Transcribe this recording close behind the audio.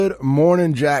Good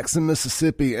morning, Jackson,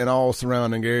 Mississippi, and all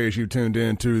surrounding areas. You tuned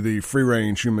in to the Free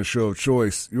Range Human Show of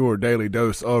Choice, your daily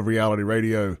dose of reality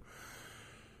radio.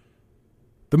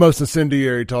 The most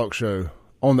incendiary talk show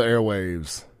on the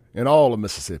airwaves in all of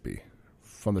Mississippi.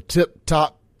 From the tip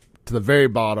top to the very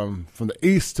bottom, from the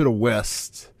east to the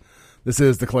west. This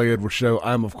is the Clay Edwards Show.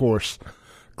 I'm, of course,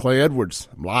 Clay Edwards.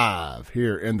 I'm live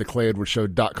here in the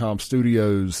ClayEdwardsShow.com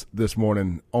studios this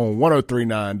morning on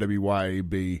 103.9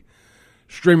 WYAB.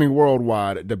 Streaming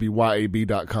worldwide at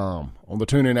WYAB.com. On the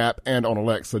TuneIn app and on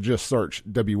Alexa, just search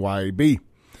WYAB.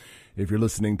 If you're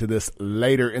listening to this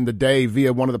later in the day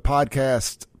via one of the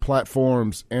podcast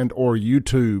platforms and or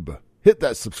YouTube, hit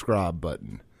that subscribe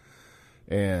button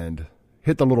and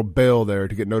hit the little bell there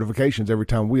to get notifications every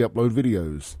time we upload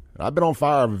videos. I've been on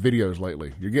fire with videos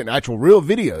lately. You're getting actual real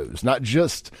videos, not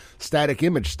just static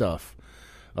image stuff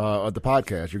of the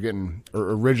podcast. You're getting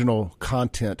original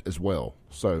content as well.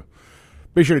 So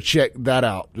be sure to check that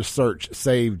out. Just search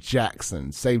Save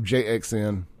Jackson, Save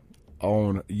JXN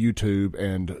on YouTube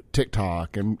and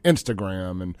TikTok and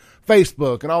Instagram and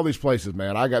Facebook and all these places,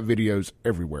 man. I got videos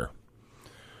everywhere.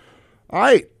 All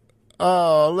right.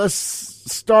 Let's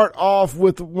start off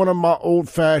with one of my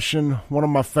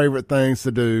favorite things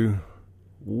to do.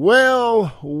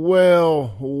 Well.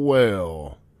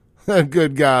 The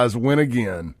good guys win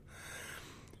again.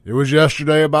 It was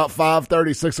yesterday about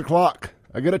 5:30, 6 o'clock.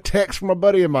 I get a text from a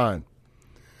buddy of mine.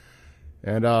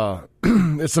 And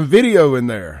it's some video in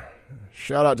there.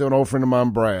 Shout out to an old friend of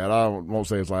mine, Brad. I won't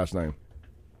say his last name.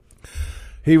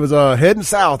 He was heading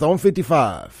south on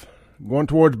 55, going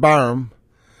towards Byram.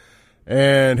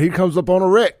 And he comes up on a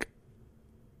wreck.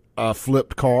 A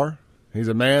flipped car. He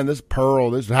said, man, this had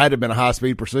to have been a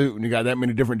high-speed pursuit when you got that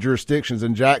many different jurisdictions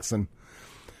in Jackson.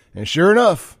 And sure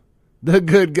enough, the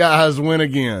good guys win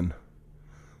again.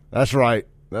 That's right.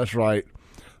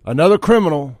 Another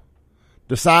criminal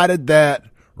decided that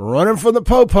running for the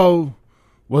popo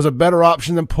was a better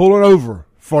option than pulling over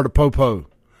for the popo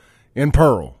in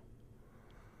Pearl.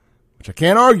 Which I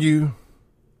can't argue.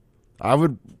 I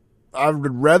would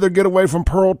rather get away from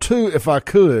Pearl too if I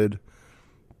could.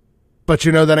 But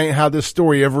you know that ain't how this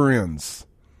story ever ends.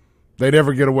 They'd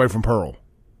ever get away from Pearl.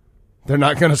 They're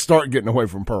not going to start getting away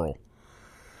from Pearl.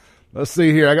 Let's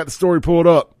see here. I got the story pulled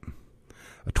up.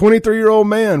 A 23-year-old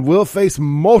man will face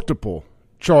multiple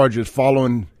charges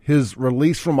following his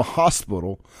release from a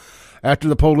hospital after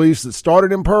the police that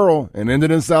started in Pearl and ended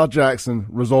in South Jackson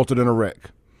resulted in a wreck.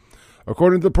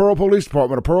 According to the Pearl Police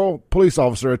Department, a Pearl police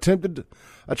officer attempted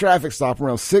a traffic stop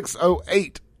around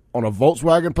 6:08 on a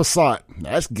Volkswagen Passat.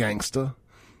 That's gangsta.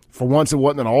 For once, it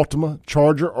wasn't an Altima,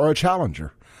 Charger, or a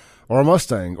Challenger, or a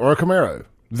Mustang, or a Camaro.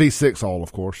 V6 all,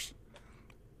 of course.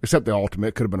 Except the Altima.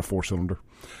 It could have been a four-cylinder.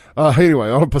 Anyway,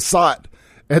 on a Passat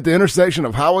at the intersection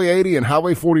of Highway 80 and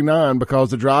Highway 49 because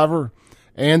the driver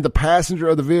and the passenger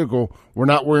of the vehicle were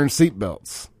not wearing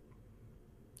seatbelts.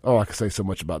 Oh, I could say so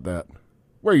much about that.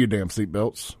 Wear your damn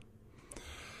seatbelts.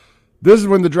 This is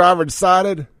when the driver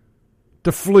decided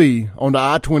to flee onto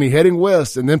I-20 heading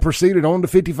west and then proceeded on to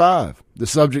 55. The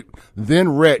subject then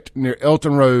wrecked near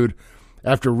Elton Road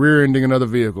after rear-ending another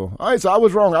vehicle. All right, so I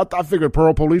was wrong. I figured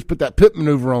Pearl Police put that pit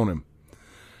maneuver on him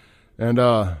and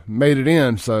made it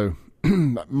in, so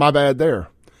my bad there.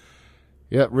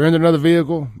 Yeah, rear-ended another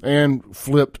vehicle and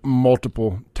flipped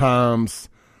multiple times.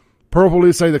 Pearl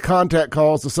Police say the contact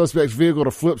caused the suspect's vehicle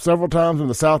to flip several times in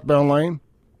the southbound lane.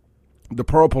 The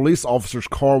Pearl police officer's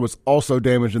car was also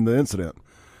damaged in the incident.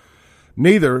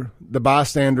 Neither the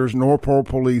bystanders nor Pearl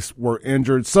police were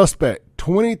injured. Suspect,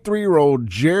 23-year-old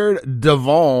Jared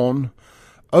Devon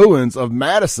Owens of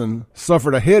Madison,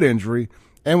 suffered a head injury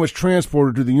and was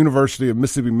transported to the University of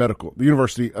Mississippi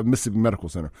Medical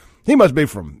Center. He must be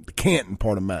from the Canton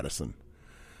part of Madison.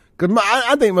 Because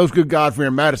I think most good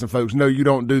God-fearing Madison folks know you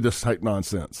don't do this type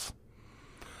nonsense.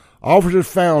 Officers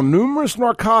found numerous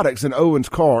narcotics in Owens'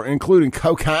 car, including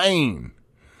cocaine,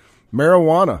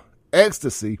 marijuana,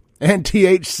 ecstasy, and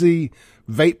THC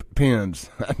vape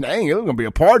pens. Dang, it was going to be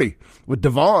a party with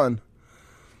Devon.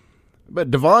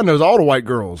 But Devon knows all the white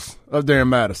girls up there in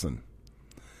Madison.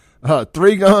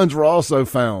 3 guns were also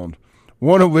found,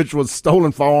 one of which was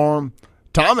stolen firearm.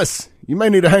 Thomas, you may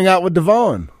need to hang out with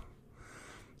Devon.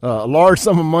 A large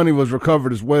sum of money was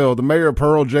recovered as well. The mayor of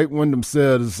Pearl, Jake Wyndham,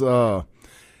 says,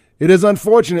 it is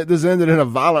unfortunate this ended in a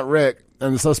violent wreck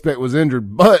and the suspect was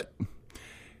injured, but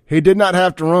he did not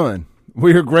have to run.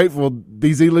 We are grateful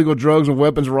these illegal drugs and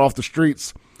weapons were off the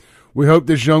streets. We hope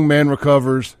this young man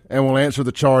recovers and will answer to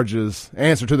the charges.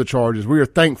 We are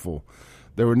thankful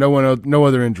there were no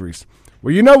other injuries.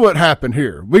 Well, you know what happened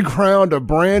here. We crowned a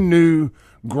brand new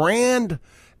Grand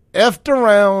effed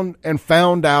around and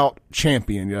found out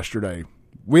champion yesterday.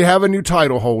 We have a new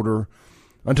title holder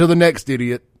until the next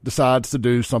idiot decides to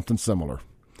do something similar.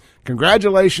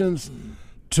 Congratulations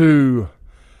to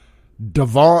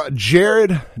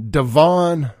Jared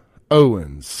Devon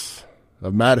Owens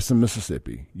of Madison,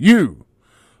 Mississippi. You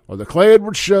are the Clay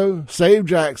Edwards Show, Save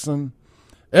Jackson,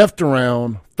 effed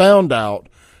around, found out,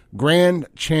 grand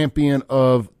champion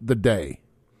of the day.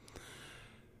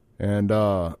 And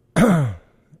I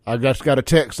just got a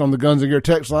text on the Guns and Gear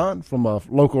text line from a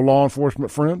local law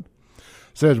enforcement friend.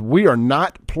 Says, we are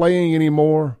not playing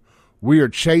anymore. We are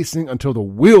chasing until the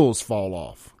wheels fall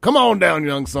off. Come on down,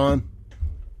 young son.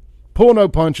 Pull no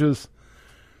punches.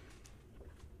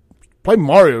 Play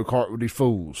Mario Kart with these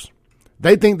fools.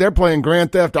 They think they're playing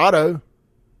Grand Theft Auto.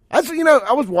 I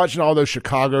was watching all those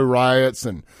Chicago riots,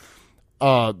 and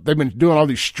they've been doing all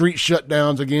these street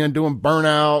shutdowns again, doing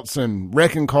burnouts and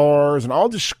wrecking cars and all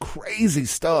this crazy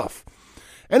stuff.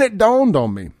 And it dawned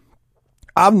on me,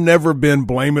 I've never been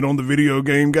blame it on the video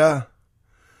game guy.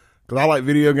 Because I like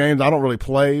video games. I don't really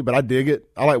play, but I dig it.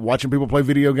 I like watching people play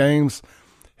video games.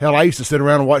 Hell, I used to sit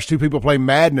around and watch two people play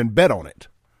Madden and bet on it.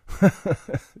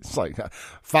 It's like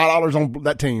 $5 on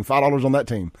that team, $5 on that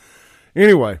team.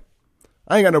 Anyway,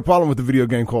 I ain't got no problem with the video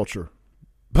game culture.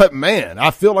 But, man,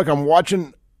 I feel like I'm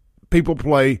watching people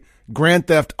play Grand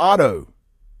Theft Auto,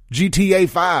 GTA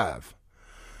 5,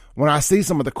 when I see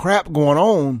some of the crap going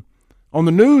on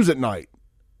the news at night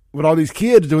with all these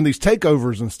kids doing these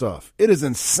takeovers and stuff. It is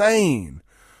insane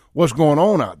what's going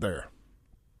on out there.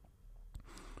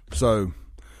 So,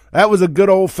 that was a good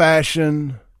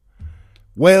old-fashioned,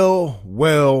 well.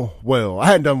 I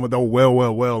hadn't done with the old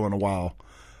well in a while.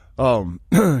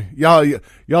 Y'all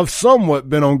have somewhat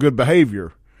been on good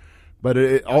behavior.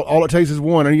 But all it takes is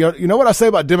one. And you know what I say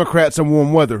about Democrats in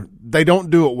warm weather? They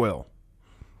don't do it well.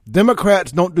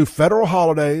 Democrats don't do federal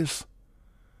holidays,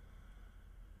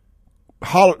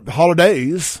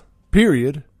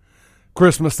 period.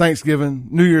 Christmas, Thanksgiving,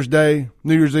 New Year's Day,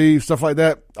 New Year's Eve, stuff like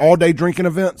that. All-day drinking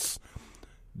events.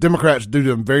 Democrats do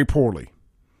them very poorly.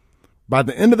 By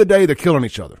the end of the day, they're killing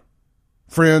each other.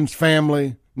 Friends,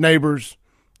 family, neighbors,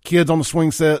 kids on the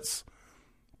swing sets,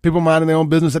 people minding their own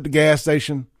business at the gas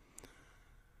station.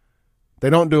 They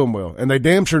don't do them well. And they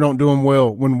damn sure don't do them well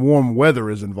when warm weather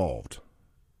is involved.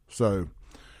 So,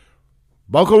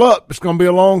 buckle up. It's going to be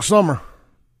a long summer.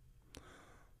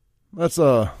 That's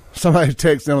somebody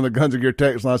texted on the Guns and Gear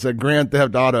text line. I said, Grand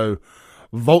Theft Auto,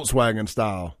 Volkswagen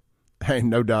style. Ain't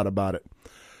no doubt about it.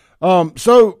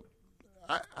 So,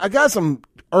 I got some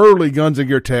early Guns and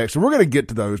Gear texts, and we're going to get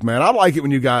to those, man. I like it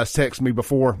when you guys text me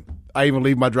before I even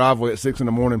leave my driveway at 6 in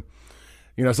the morning.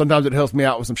 You know, sometimes it helps me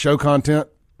out with some show content.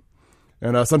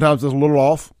 And sometimes it's a little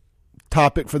off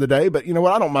topic for the day, but you know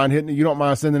what? I don't mind hitting it. You don't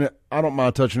mind sending it. I don't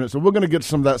mind touching it. So we're going to get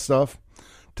some of that stuff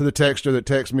to the texter that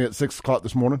texted me at 6 o'clock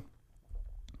this morning.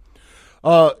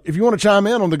 If you want to chime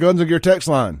in on the Guns and Gear text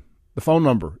line, the phone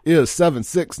number is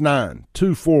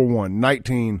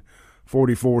 769-241-1944,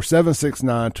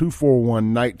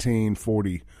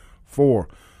 769-241-1944.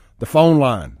 The phone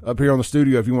line up here on the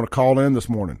studio if you want to call in this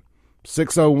morning,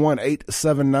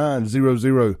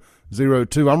 601-879-0002.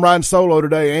 I'm riding solo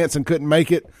today. Anson couldn't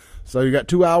make it, so you got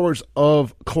 2 hours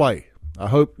of Clay. I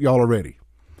hope y'all are ready.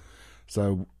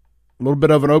 So a little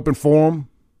bit of an open forum,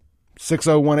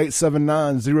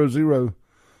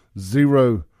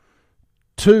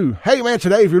 601-879-0002. Hey, man,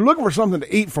 today, if you're looking for something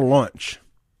to eat for lunch,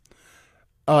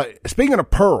 speaking of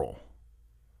Pearl,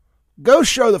 go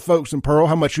show the folks in Pearl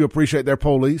how much you appreciate their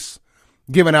police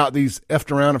giving out these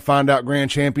effed around and find out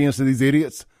grand champions to these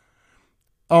idiots.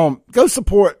 Go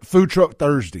support Food Truck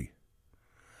Thursday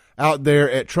out there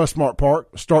at Trustmark Park,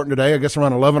 starting today, I guess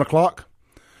around 11 o'clock.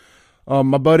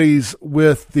 My buddies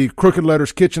with the Crooked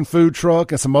Letters Kitchen food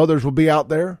truck and some others will be out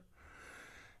there.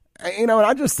 You know, and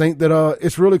I just think that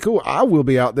it's really cool. I will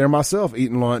be out there myself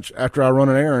eating lunch after I run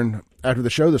an errand after the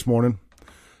show this morning.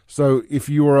 So if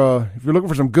you're looking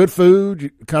for some good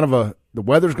food, the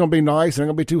weather's going to be nice, it ain't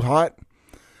going to be too hot.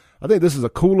 I think this is a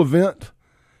cool event.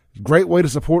 Great way to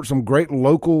support some great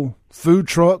local food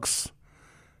trucks.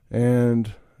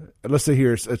 And let's see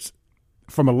here. It's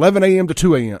from 11 a.m. to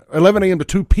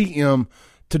 2 p.m.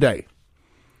 today.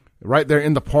 Right there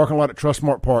in the parking lot at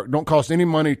Trustmark Park. Don't cost any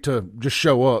money to just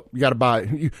show up. You got to buy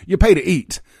it. You pay to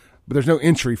eat, but there's no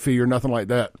entry fee or nothing like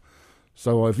that.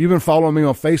 So if you've been following me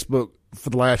on Facebook for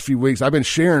the last few weeks, I've been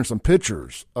sharing some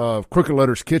pictures of Crooked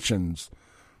Letters Kitchens.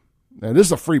 And this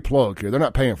is a free plug here. They're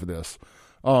not paying for this.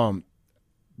 But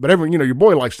your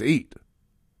boy likes to eat.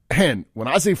 And when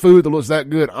I see food that looks that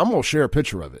good, I'm going to share a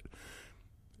picture of it.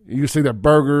 You see their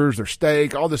burgers, their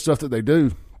steak, all this stuff that they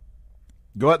do.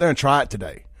 Go out there and try it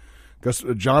today. Because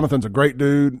Jonathan's a great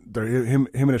dude. Him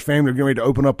and his family are getting ready to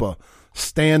open up a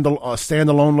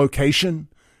standalone location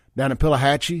down in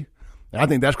Pillahatchee. And I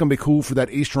think that's going to be cool for that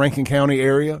East Rankin County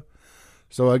area.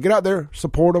 So get out there,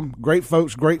 support them. Great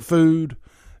folks, great food.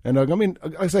 And like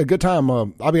I said, good time.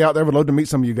 I'll be out there. Would love to meet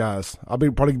some of you guys. I'll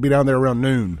probably be down there around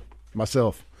noon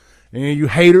myself. And you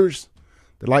haters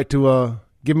that like to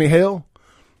give me hell,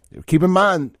 keep in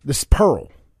mind, this is Pearl.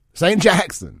 St.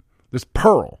 Jackson, this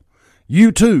Pearl.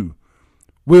 You too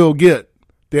will get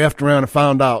the After Round and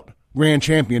Found Out Grand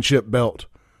Championship belt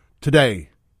today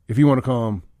if you want to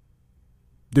come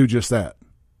do just that.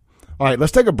 All right,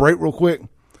 let's take a break real quick.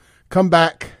 Come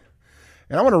back,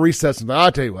 and I want to reset something.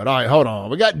 I'll tell you what. All right, hold on.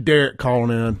 We got Derek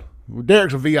calling in.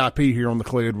 Derek's a VIP here on the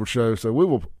Clay Edwards Show, so we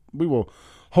will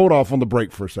hold off on the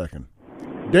break for a second.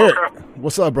 Derek,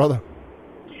 what's up, brother?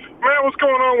 Man, what's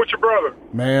going on with your brother?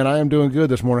 Man, I am doing good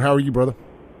this morning. How are you, brother?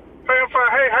 Hey, I'm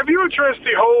fine. Hey, have you addressed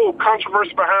the whole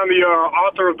controversy behind the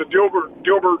author of the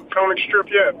Dilbert comic strip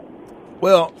yet?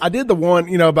 Well, I did the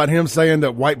one, about him saying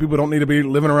that white people don't need to be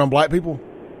living around black people.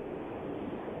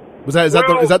 Is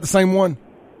that the same one?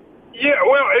 Yeah,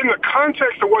 well, in the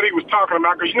context of what he was talking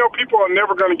about, because people are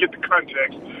never going to get the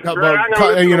context.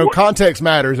 Context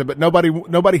matters, but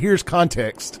nobody hears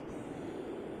context.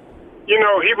 He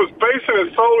was basing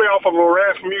it solely off of a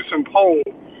Rasmussen poll,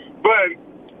 but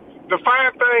the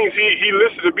 5 things he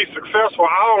listed to be successful,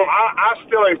 I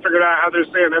still ain't figured out how they're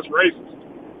saying that's racist.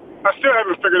 I still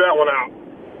haven't figured that one out.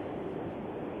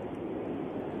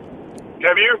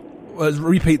 Have you?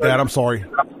 Repeat that. I'm sorry.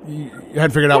 You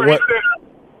hadn't figured out what?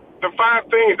 The 5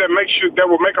 things that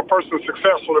will make a person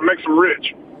successful, that makes them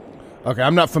rich. Okay,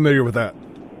 I'm not familiar with that.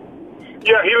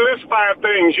 Yeah, he lists 5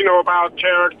 things, about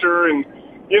character and,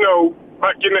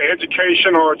 about getting an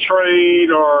education or a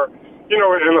trade or,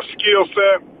 and a skill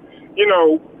set.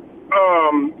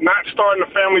 Not starting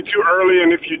a family too early,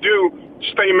 and if you do,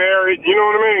 stay married. You know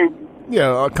what I mean?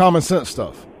 Yeah, common sense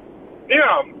stuff.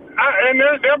 Yeah, and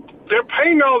they're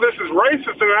painting all this as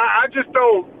racist, and I just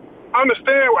don't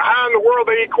understand how in the world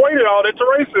they equated all that to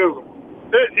racism.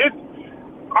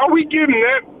 Are we getting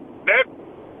that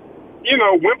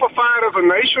wimpified as a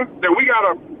nation that we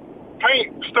gotta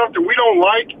paint stuff that we don't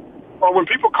like, or when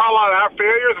people call out our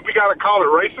failures, we gotta call it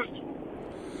racist?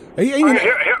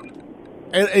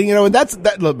 And that's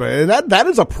that. Look, man, that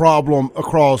is a problem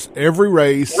across every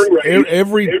race,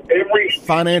 every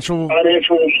financial.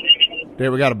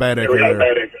 There, we got a bad echo there.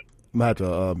 I'm gonna have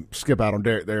to skip out on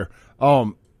Derek there.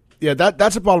 Yeah,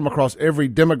 that's a problem across every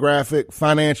demographic,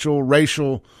 financial,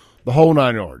 racial, the whole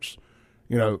 9 yards.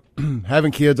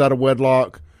 Having kids out of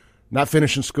wedlock, not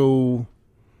finishing school,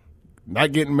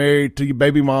 not getting married to your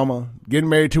baby mama, getting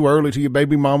married too early to your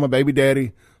baby mama, baby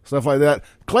daddy, stuff like that.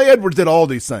 Clay Edwards did all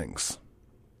these things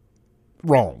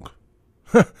wrong.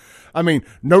 I mean,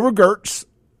 no regrets.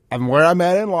 I'm where I'm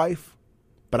at in life,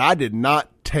 but I did not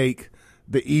take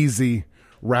the easy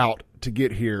route to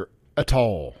get here at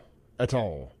all. At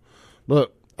all.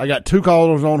 Look, I got 2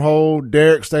 callers on hold.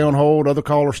 Derek, stay on hold. Other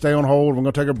callers, stay on hold. We're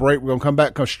going to take a break. We're going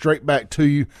to come straight back to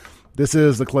you. This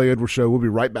is the Clay Edwards Show. We'll be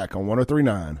right back on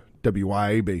 103.9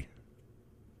 WYAB.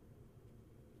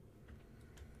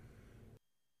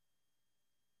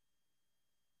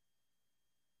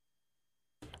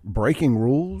 Breaking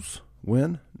rules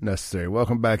when necessary.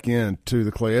 Welcome back in to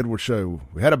the Clay Edwards Show.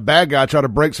 We had a bad guy try to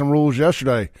break some rules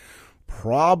yesterday.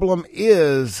 Problem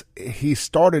is, he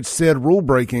started said rule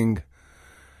breaking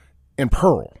in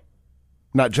Pearl,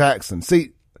 not Jackson.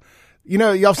 See,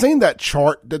 y'all seen that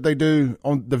chart that they do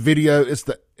on the video? It's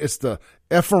the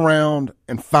F around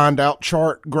and find out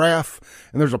chart graph,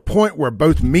 and there's a point where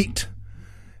both meet,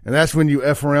 and that's when you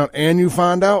F around and you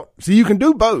find out. So you can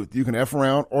do both. You can F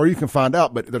around or you can find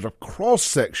out, but there's a cross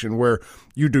section where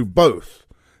you do both,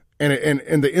 and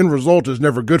the end result is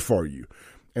never good for you.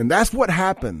 And that's what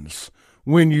happens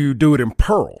when you do it in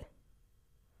Pearl.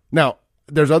 Now,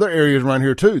 there's other areas around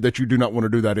here too that you do not want to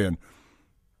do that in.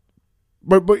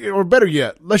 But or better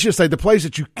yet, let's just say the place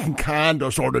that you can kind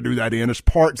of sort of do that in is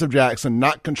parts of Jackson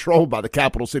not controlled by the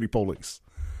Capital City Police.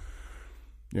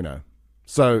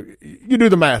 So you do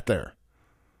the math there.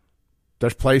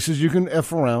 There's places you can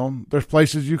F around. There's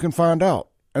places you can find out.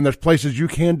 And there's places you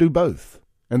can do both.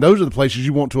 And those are the places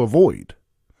you want to avoid.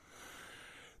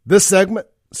 This segment,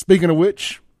 speaking of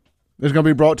which, is going to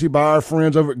be brought to you by our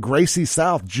friends over at Gracie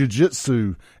South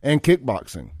Jiu-Jitsu and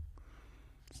Kickboxing.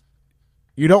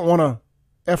 You don't want to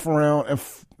F around and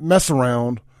mess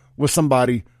around with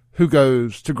somebody who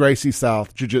goes to Gracie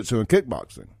South Jiu-Jitsu and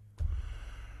Kickboxing.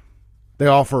 They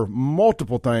offer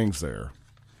multiple things there,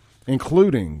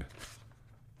 including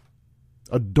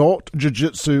adult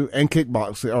jiu-jitsu and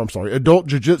kickboxing. Adult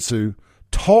jiu-jitsu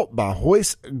taught by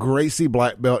Royce Gracie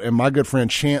black belt and my good friend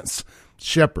Chance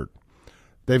Shepard.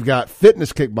 They've got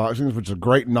fitness kickboxing, which is a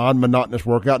great non-monotonous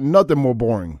workout. Nothing more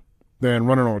boring than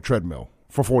running on a treadmill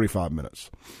for 45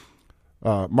 minutes.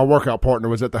 My workout partner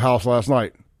was at the house last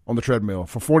night on the treadmill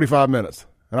for 45 minutes.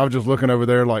 And I was just looking over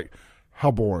there like,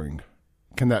 how boring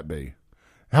can that be?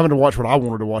 Having to watch what I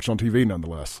wanted to watch on TV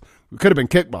nonetheless. It could have been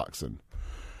kickboxing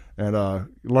and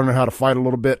learning how to fight a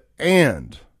little bit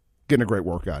and getting a great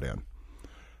workout in.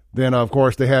 Then, of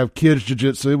course, they have kids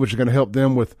jiu-jitsu, which is going to help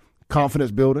them with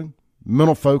confidence building,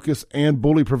 mental focus, and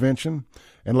bully prevention.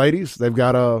 And ladies, they've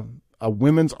got a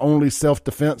women's only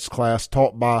self-defense class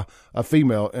taught by a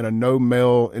female in a no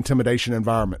male intimidation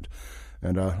environment.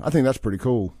 And I think that's pretty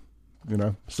cool, you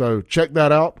know. So check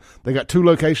that out. They got 2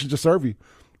 locations to serve you,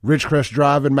 Ridgecrest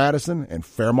Drive in Madison and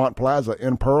Fairmont Plaza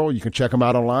in Pearl. You can check them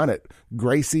out online at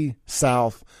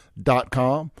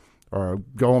GracieSouth.com. Or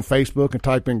go on Facebook and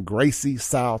type in Gracie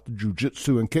South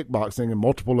Jiu-Jitsu and Kickboxing, and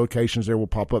multiple locations there will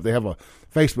pop up. They have a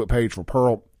Facebook page for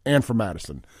Pearl and for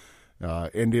Madison.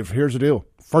 And here's the deal.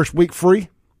 First week free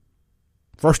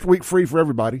for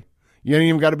everybody. You ain't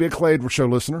even got to be a Clay Edwards Show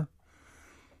listener.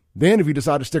 Then if you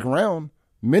decide to stick around,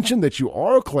 mention that you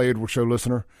are a Clay Edwards Show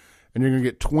listener, and you're going to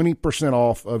get 20%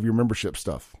 off of your membership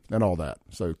stuff and all that.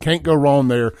 So can't go wrong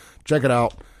there. Check it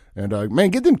out. And,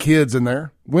 man, get them kids in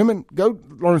there. Women, go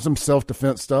learn some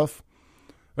self-defense stuff.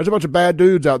 There's a bunch of bad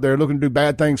dudes out there looking to do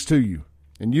bad things to you.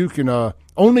 And you can,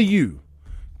 only you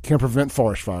can prevent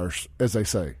forest fires, as they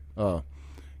say. Get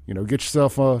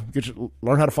yourself,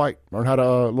 learn how to fight. Learn how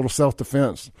to, little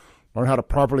self-defense. Learn how to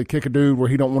properly kick a dude where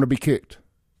he don't want to be kicked.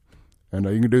 And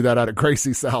you can do that out at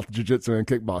Gracie South Jiu-Jitsu and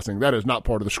Kickboxing. That is not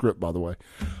part of the script, by the way.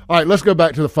 All right, let's go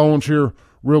back to the phones here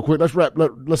real quick.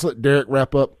 Let's let Derek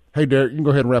wrap up. Hey, Derek, you can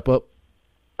go ahead and wrap up.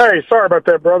 Hey, sorry about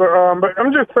that, brother. But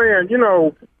I'm just saying,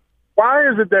 why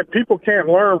is it that people can't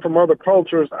learn from other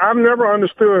cultures? I've never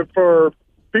understood for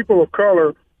people of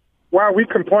color why we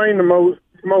complain the most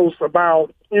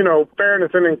about,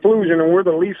 fairness and inclusion, and we're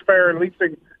the least fair and least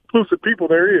inclusive people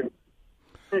there is.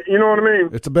 You know what I mean?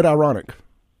 It's a bit ironic.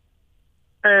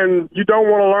 And you don't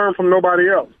want to learn from nobody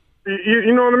else.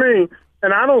 You know what I mean?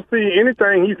 And I don't see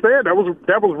anything he said that was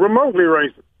remotely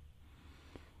racist.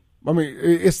 I mean,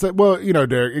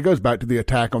 Derek, it goes back to the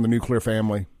attack on the nuclear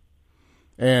family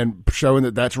and showing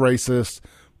that that's racist.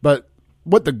 But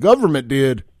what the government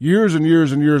did years and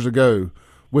years and years ago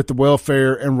with the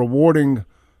welfare and rewarding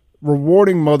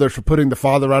mothers for putting the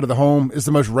father out of the home is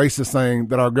the most racist thing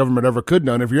that our government ever could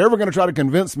do. And if you're ever going to try to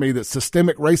convince me that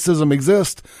systemic racism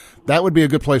exists, that would be a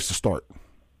good place to start.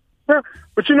 Yeah,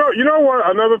 but you know what?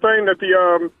 Another thing that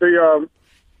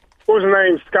what was his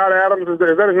name? Scott Adams, is that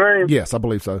his name? Yes, I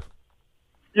believe so.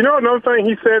 Another thing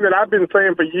he said that I've been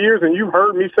saying for years, and you've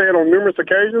heard me say it on numerous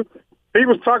occasions, he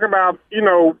was talking about,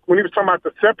 when he was talking about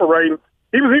the separating,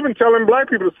 he was even telling black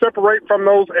people to separate from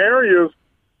those areas,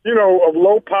 of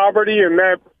low poverty and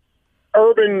that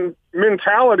urban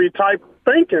mentality type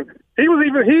thinking. He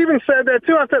even said that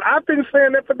too. I said, I've been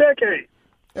saying that for decades.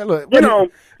 And look,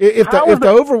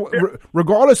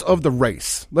 regardless of the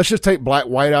race, let's just take black,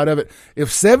 white out of it. If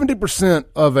 70%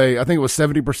 of I think it was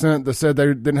 70% that said they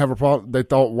didn't have a problem, they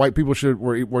thought white people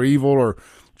were evil or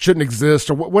shouldn't exist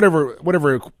or whatever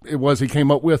it was he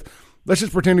came up with. Let's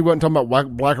just pretend he wasn't talking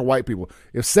about black or white people.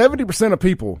 If 70% of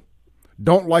people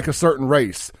don't like a certain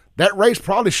race, that race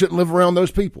probably shouldn't live around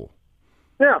those people.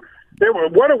 Yeah, it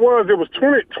was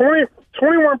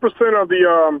 21% of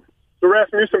the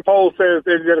Rasmussen poll says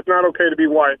that it's not okay to be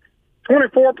white.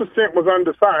 24% was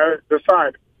undecided. So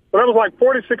that was like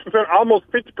 46%, almost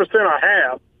 50% are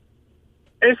half.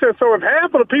 And he said, so if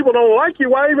half of the people don't like you,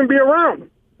 why even be around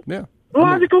them? Yeah.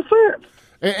 Logical sense.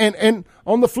 And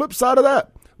on the flip side of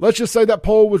that, let's just say that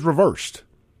poll was reversed.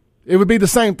 It would be the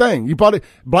same thing.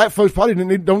 Black folks probably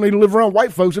don't need to live around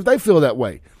white folks if they feel that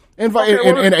way. And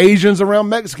Asians around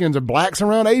Mexicans, and blacks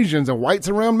around Asians, and whites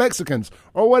around Mexicans,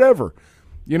 or whatever.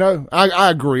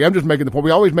 I agree. I'm just making the point.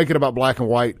 We always make it about black and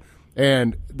white,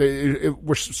 and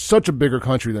we're such a bigger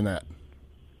country than that.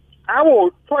 I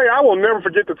will never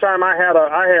forget the time I had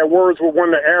words with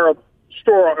one of the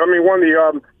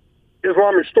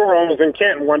Islamic store owners in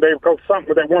Canton one day because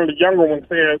something that one of the younger ones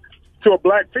said to a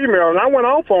black female, and I went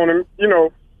off on him,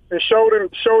 and showed him,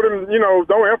 don't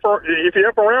if he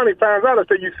F around, he finds out. I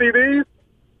said, you see these?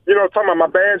 Talking about my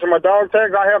badge and my dog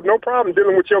tags, I have no problem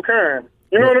dealing with your kind.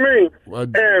 You know what I mean?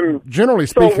 And generally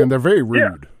speaking, they're very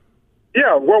rude.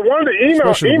 Yeah. Well, one of the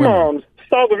imams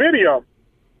saw the video,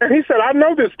 and he said, "I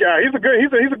know this guy. He's a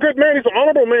good man. He's an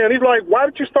honorable man." He's like, "Why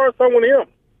did you start something with him?"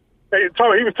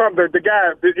 He was talking to the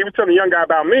guy. He was telling the young guy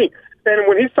about me. And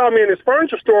when he saw me in his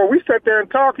furniture store, we sat there and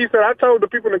talked. He said, I told the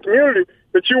people in the community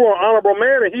that you were an honorable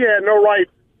man, and he had no right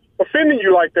offending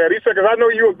you like that. He said, because I know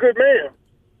you're a good man.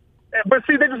 But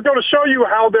see, they just go to show you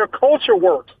how their culture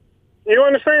works. You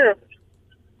understand?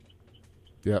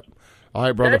 Yep. All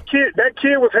right, brother. That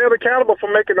kid was held accountable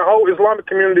for making the whole Islamic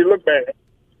community look bad.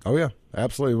 Oh yeah,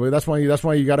 absolutely. Well, that's why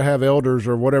you got to have elders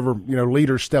or whatever,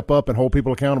 leaders step up and hold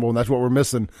people accountable, and that's what we're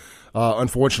missing,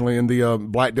 unfortunately, in the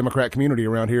Black Democrat community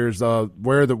around here is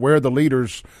where the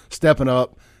leaders stepping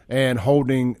up and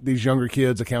holding these younger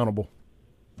kids accountable.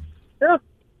 Yeah.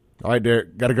 All right,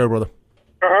 Derek, got to go, brother.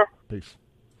 Peace.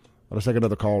 Let's take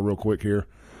another call real quick here.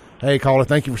 Hey, caller,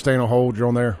 thank you for staying on hold. You're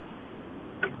on there.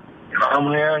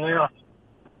 I'm there now.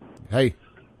 Hey.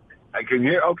 I can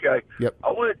hear. Okay. Yep.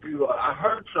 I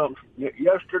heard something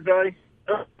yesterday.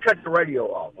 Cut the radio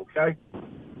off, okay? All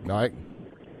right.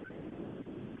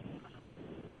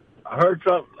 I heard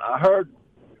something. I heard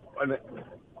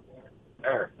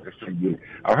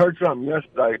something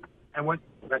yesterday, and I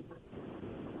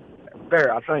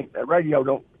think that radio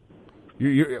don't.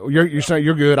 You're saying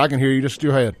you're good. I can hear you. Just go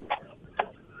ahead.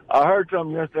 I heard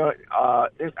something yesterday. I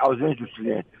was interested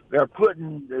in. They're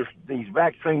putting these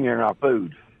vaccines in our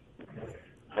food.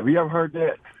 Have you ever heard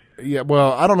that? Yeah,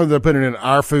 well, I don't know if they're putting it in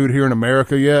our food here in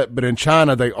America yet, but in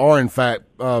China they are in fact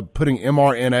putting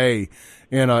mRNA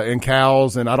in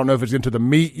cows, and I don't know if it's into the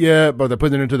meat yet, but they're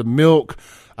putting it into the milk.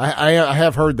 I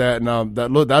have heard that, and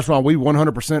that's why we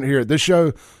 100% here at this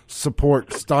show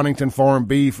support Stonington Farm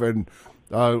beef and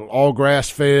all grass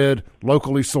fed,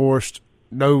 locally sourced.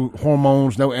 No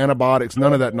hormones, no antibiotics,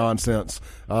 none of that nonsense.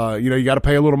 You got to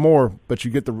pay a little more, but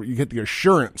you get the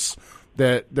assurance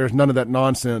that there's none of that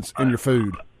nonsense in your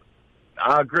food.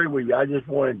 I agree with you. I just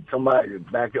wanted somebody to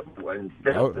back up and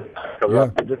this is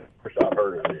the first I've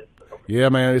heard of it. Yeah,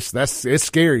 man, it's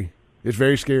scary. It's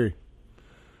very scary.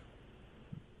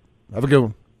 Have a good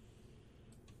one.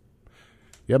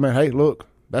 Yeah, man. Hey, look,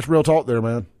 that's real talk there,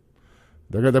 man.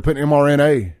 They're putting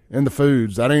mRNA in the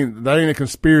foods. That ain't a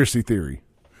conspiracy theory.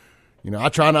 I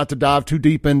try not to dive too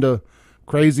deep into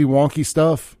crazy, wonky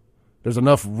stuff. There's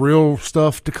enough real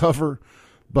stuff to cover,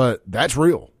 but that's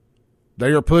real.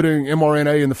 They are putting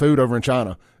mRNA in the food over in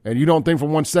China, and you don't think for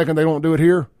 1 second they don't do it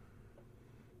here?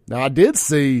 Now, I did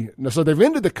see, so they've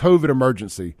ended the COVID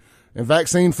emergency, and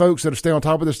vaccine folks that stay on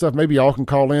top of this stuff, maybe y'all can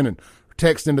call in and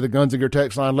text into the Guns and Gear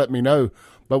text line, let me know.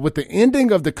 But with the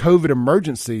ending of the COVID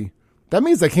emergency, that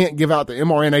means they can't give out the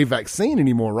mRNA vaccine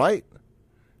anymore, right?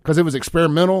 Because it was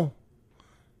experimental.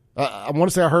 I want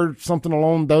to say I heard something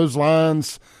along those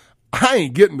lines. I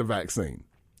ain't getting the vaccine.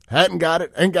 Hadn't got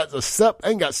it. Ain't got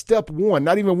step one,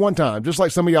 not even one time. Just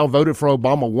like some of y'all voted for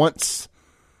Obama once.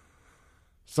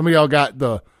 Some of y'all got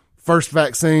the first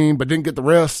vaccine but didn't get the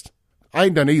rest. I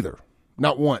ain't done either.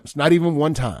 Not once. Not even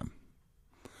one time.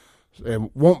 And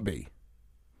won't be.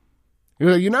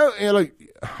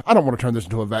 I don't want to turn this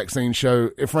into a vaccine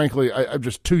show. Frankly, I've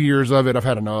just 2 years of it. I've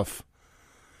had enough.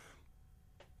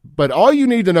 But all you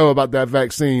need to know about that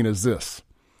vaccine is this.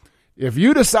 If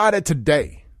you decided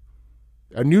today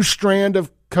a new strand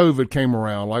of COVID came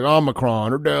around, like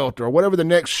Omicron or Delta or whatever the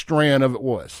next strand of it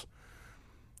was,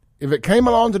 if it came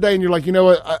along today and you're like, you know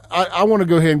what, I want to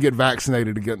go ahead and get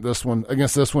vaccinated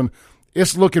against this one,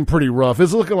 it's looking pretty rough.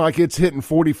 It's looking like it's hitting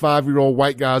 45-year-old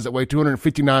white guys that weigh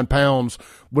 259 pounds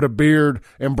with a beard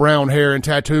and brown hair and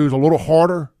tattoos a little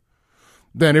harder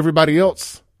than everybody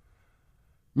else.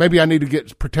 Maybe I need to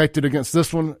get protected against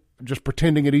this one, just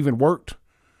pretending it even worked.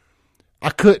 I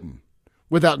couldn't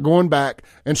without going back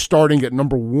and starting at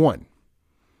number 1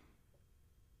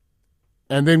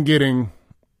 and then getting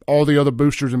all the other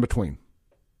boosters in between.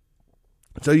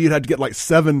 So you'd have to get like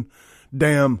 7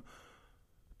 damn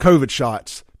COVID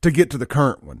shots to get to the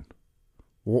current one.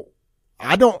 Well,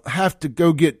 I don't have to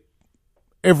go get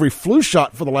every flu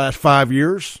shot for the last 5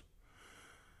 years.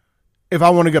 If I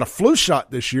want to get a flu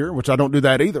shot this year, which I don't do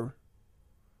that either,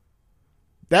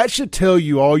 that should tell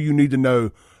you all you need to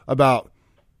know about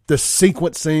the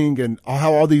sequencing and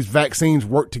how all these vaccines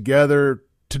work together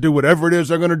to do whatever it is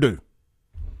they're going to do.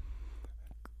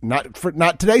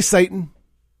 Not today, Satan.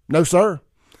 No, sir.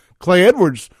 Clay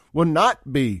Edwards will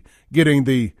not be getting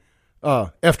the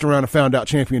effed around and found out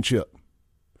championship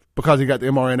because he got the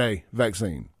mRNA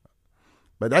vaccine.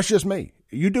 But that's just me.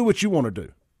 You do what you want to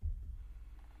do.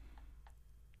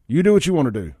 You do what you want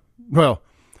to do. Well,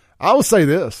 I will say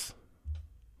this.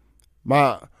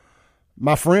 My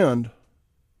friend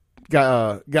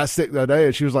got sick the other day,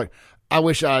 and she was like, I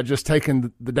wish I had just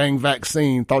taken the dang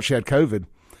vaccine, thought she had COVID.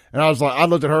 And I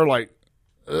looked at her like,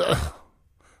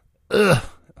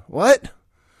 what?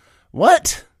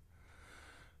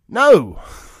 No,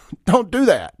 don't do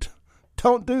that.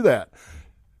 Don't do that.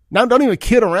 Now, don't even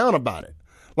kid around about it.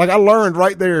 Like I learned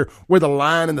right there where the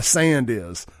line in the sand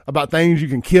is about things you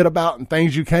can kid about and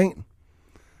things you can't.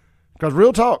 Because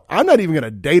real talk, I'm not even going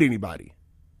to date anybody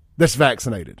that's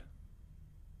vaccinated.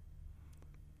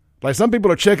 Like some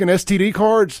people are checking STD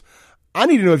cards. I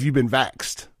need to know if you've been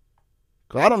vaxxed.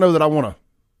 Because I don't know that I want to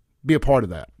be a part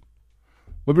of that.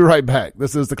 We'll be right back.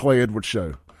 This is the Clay Edwards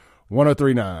Show,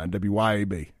 103.9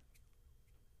 WYAB.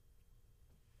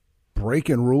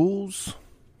 Breaking rules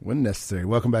when necessary.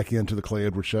 Welcome back into the Clay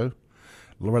Edwards Show.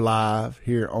 We're live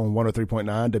here on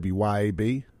 103.9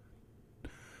 WYAB.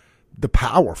 The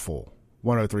powerful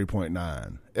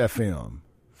 103.9 FM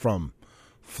from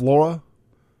Flora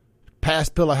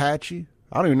past Pillahatchee.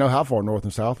 I don't even know how far north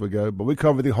and south we go, but we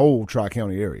cover the whole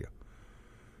Tri-County area.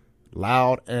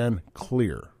 Loud and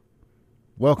clear.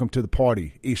 Welcome to the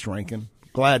party, East Rankin.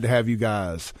 Glad to have you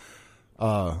guys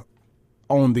on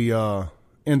the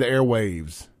in the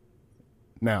airwaves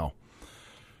now.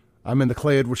 I'm in the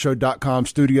ClayEdwardsShow.com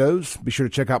studios. Be sure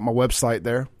to check out my website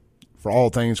there for all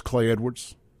things Clay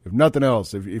Edwards. If nothing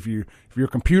else, if you're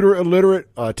computer illiterate,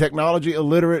 technology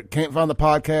illiterate, can't find the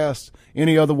podcast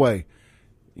any other way,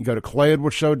 you go to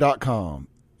ClayEdwardsShow.com.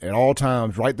 At all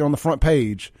times, right there on the front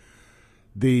page,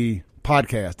 the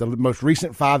podcast, the most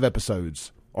recent 5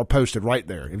 episodes are posted right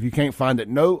there. If you can't find it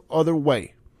no other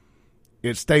way,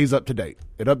 it stays up to date.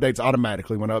 It updates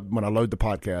automatically when I load the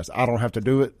podcast. I don't have to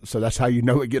do it, so that's how you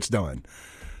know it gets done.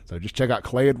 So just check out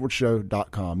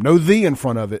ClayEdwardsShow.com. No "the" in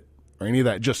front of it or any of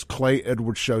that, just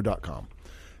ClayEdwardsShow.com.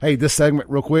 Hey, this segment,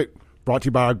 real quick, brought to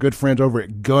you by our good friends over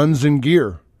at Guns and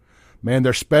Gear. Man,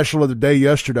 their special of the day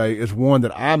yesterday is one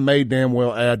that I may damn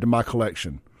well add to my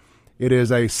collection. It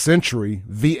is a Century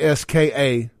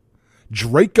VSKA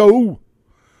Draco.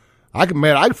 I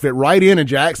could fit right in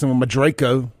Jackson with my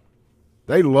Draco.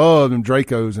 They love them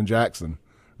Dracos in Jackson.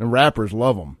 And rappers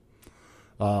love them.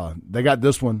 They got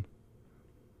this one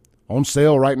on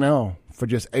sale right now for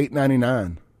just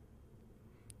 $8.99.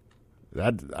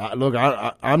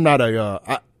 I'm not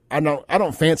I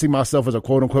don't fancy myself as a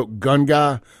quote unquote gun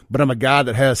guy, but I'm a guy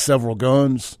that has several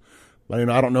guns. But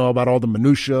I don't know about all the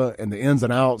minutia and the ins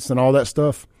and outs and all that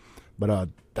stuff. But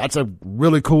that's a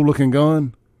really cool looking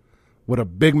gun with a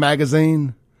big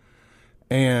magazine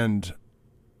and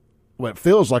what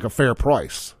feels like a fair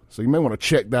price. So you may want to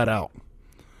check that out.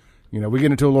 We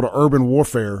get into a little urban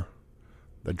warfare.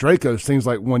 The Draco seems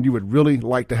like one you would really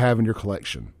like to have in your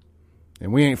collection.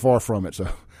 And we ain't far from it. So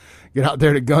get out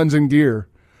there to Guns and Gear,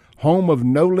 home of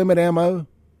no limit ammo.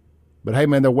 But hey,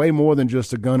 man, they're way more than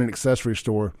just a gun and accessory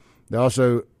store. They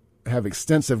also have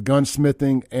extensive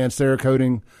gunsmithing and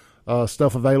Cerakoting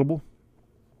stuff available,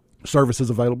 services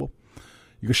available.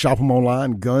 You can shop them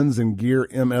online,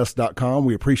 gunsandgearms.com.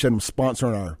 We appreciate them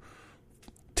sponsoring our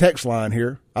text line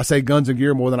here. I say Guns and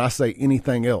Gear more than I say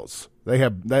anything else. We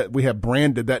have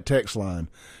branded that text line.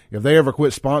 If they ever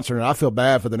quit sponsoring, I feel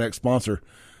bad for the next sponsor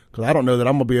because I don't know that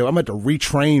I'm going to have to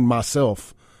retrain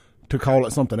myself to call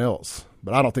it something else.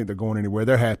 But I don't think they're going anywhere.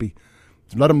 They're happy.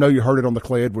 So let them know you heard it on the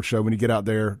Clay Edwards Show when you get out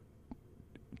there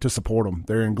to support them.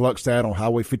 They're in Gluckstadt on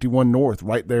Highway 51 North,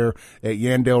 right there at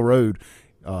Yandell Road.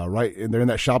 Right, and they're in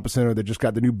that shopping center that just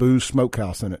got the new Booze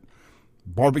Smokehouse in it.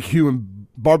 Barbecue and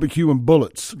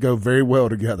bullets go very well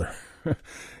together.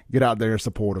 Get out there and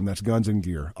support them. That's Guns and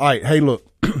Gear. All right, hey, look,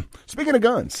 speaking of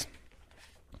guns,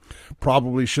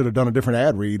 probably should have done a different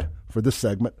ad read for this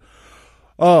segment.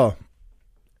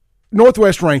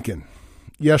 Northwest Rankin,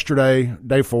 yesterday,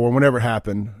 day 4, whenever it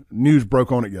happened, news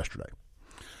broke on it yesterday.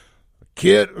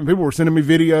 People were sending me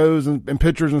videos and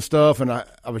pictures and stuff, and I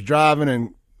was driving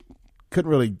and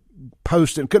couldn't really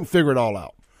post it, couldn't figure it all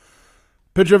out.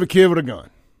 Picture of a kid with a gun,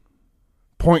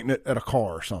 pointing it at a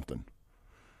car or something.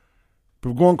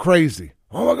 People going crazy.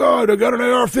 Oh my God, they got an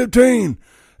AR-15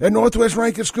 at Northwest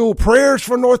Rankin School. Prayers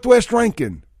for Northwest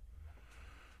Rankin.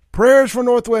 Prayers for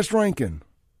Northwest Rankin.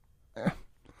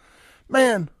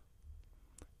 Man,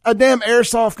 a damn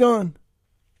airsoft gun.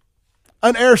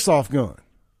 An airsoft gun.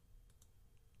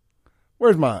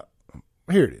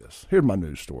 Here it is. Here's my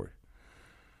news story.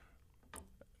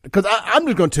 Because I'm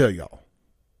just going to tell y'all.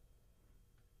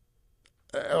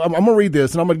 I'm going to read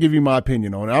this, and I'm going to give you my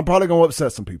opinion on it. I'm probably going to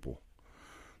upset some people.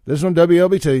 This is on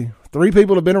WLBT. 3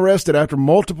 people have been arrested after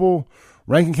multiple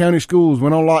Rankin County schools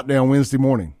went on lockdown Wednesday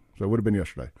morning. So it would have been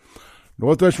yesterday.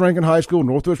 Northwest Rankin High School,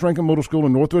 Northwest Rankin Middle School,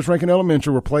 and Northwest Rankin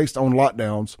Elementary were placed on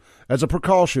lockdowns as a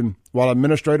precaution while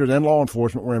administrators and law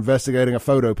enforcement were investigating a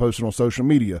photo posted on social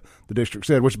media, the district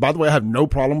said, which, by the way, I have no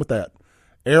problem with that.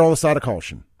 Err on the side of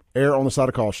caution. Err on the side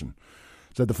of caution.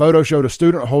 Said the photo showed a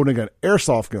student holding an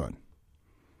airsoft gun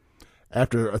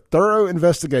After a thorough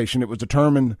investigation, it was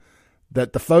determined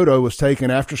that the photo was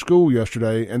taken after school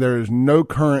yesterday, and there is no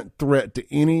current threat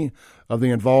to any of the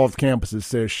involved campuses,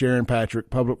 says Sharon Patrick,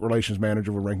 Public Relations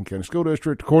Manager with Rankin County School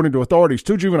District. According to authorities,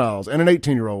 2 juveniles and an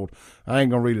 18-year-old, I ain't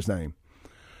going to read his name,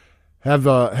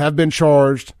 have been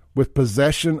charged with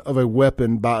possession of a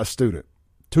weapon by a student.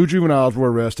 2 juveniles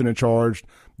were arrested and charged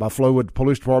by Flowood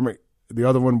Police Department. The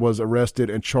other one was arrested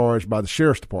and charged by the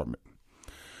Sheriff's Department.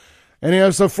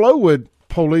 And so Flowood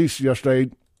Police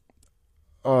yesterday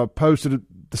posted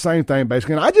the same thing,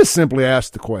 basically. And I just simply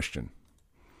asked the question,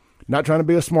 not trying to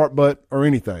be a smart butt or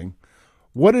anything.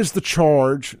 What is the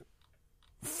charge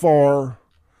for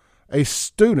a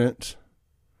student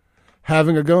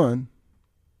having a gun,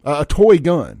 a toy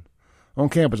gun on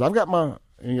campus? I've got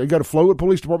you got a Flowood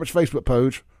Police Department's Facebook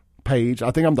page.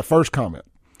 I think I'm the first comment.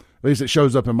 At least it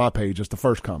shows up in my page as the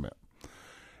first comment.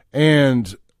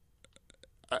 And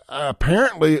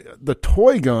apparently the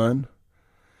toy gun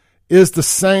is the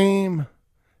same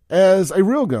as a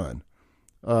real gun.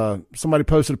 Somebody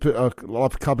posted a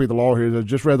copy of the law here. I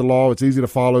just read the law. It's easy to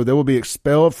follow. They will be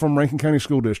expelled from Rankin County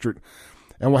School District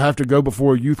and will have to go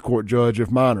before a youth court judge if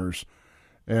minors.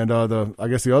 And I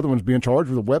guess the other one's being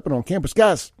charged with a weapon on campus.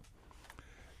 Guys,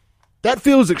 that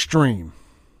feels extreme.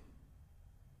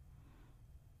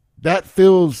 That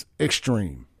feels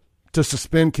extreme to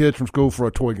suspend kids from school for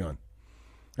a toy gun.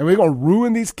 And we're going to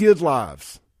ruin these kids'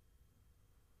 lives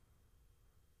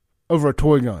over a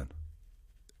toy gun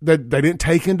that they didn't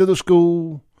take into the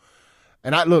school.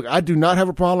 And I do not have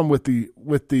a problem with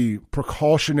the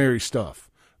precautionary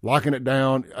stuff, locking it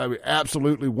down. I mean,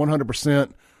 absolutely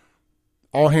 100%,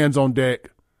 all hands on deck.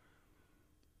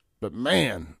 But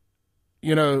man,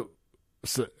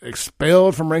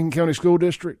 expelled from Rankin County School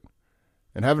District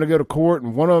and having to go to court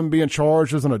and one of them being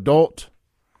charged as an adult.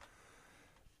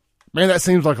 Man, that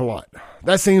seems like a lot.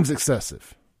 That seems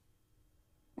excessive.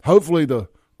 Hopefully the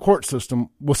court system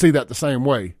will see that the same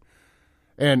way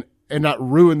and not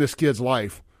ruin this kid's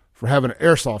life for having an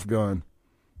airsoft gun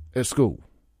at school.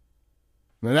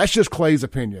 And that's just Clay's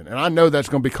opinion. And I know that's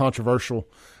going to be controversial.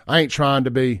 I ain't trying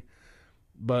to be,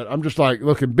 but I'm just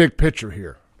looking big picture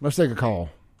here. Let's take a call.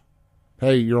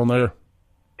 Hey, you're on there.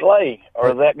 Clay,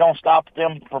 are that going to stop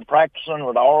them from practicing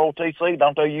with ROTC?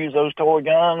 Don't they use those toy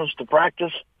guns to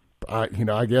practice?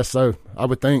 I guess so. I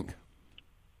would think.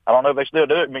 I don't know if they still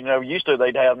do it. I mean, used to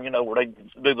they'd have them, where they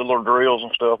do the little drills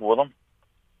and stuff with them.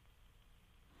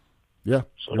 Yeah,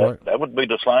 so that would be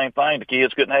the same thing. The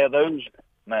kids couldn't have those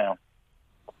now.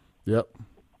 Yep.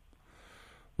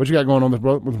 What you got going on this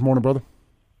morning, brother?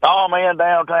 Oh, man,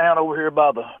 downtown over here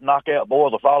by the Knockout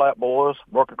Boys, the Fallout Boys,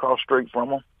 working across the street from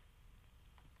them.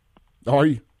 Are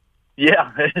you?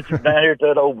 Yeah, it's down here to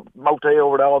that old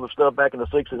motel where all the stuff back in the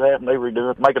 60s happened. They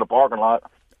redo it, making a parking lot.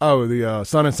 Oh, the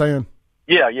Sun and Sand?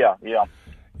 Yeah. Yeah,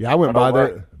 I went by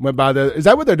there. Is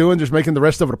that what they're doing, just making the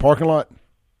rest of it a parking lot?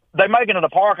 They're making it a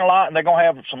parking lot, and they're going to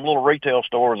have some little retail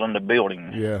stores in the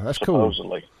building. Yeah, that's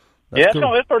supposedly. Cool. That's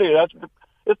cool.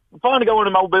 It's fun to go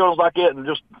into old buildings like that and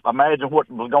just imagine what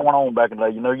was going on back in the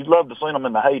day. You'd love to see them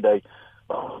in the heyday.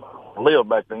 Live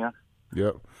back then.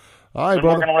 Yep. All right,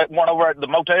 brother. Working on one over at the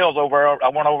motels over. I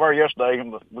went over there yesterday,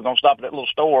 and we're going to stop at that little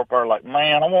store up there. Like,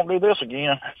 man, I won't do this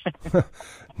again.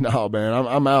 No, man,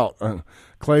 I'm out.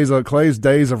 Clay's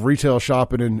days of retail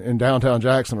shopping in downtown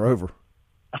Jackson are over.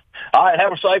 All right,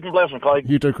 have a safe and blessing, Clay.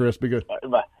 You too, Chris. Be good. All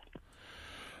right, bye.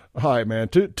 All right, man.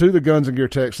 To the Guns and Gear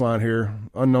text line here.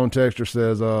 Unknown texter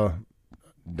says,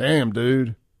 damn,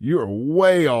 dude, you are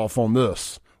way off on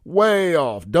this. Way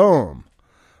off. Dumb.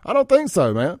 I don't think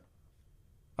so, man.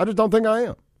 I just don't think I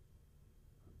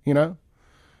am.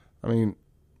 I mean,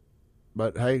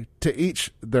 but hey, to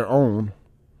each their own.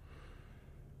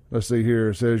 Let's see here.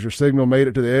 It says, your signal made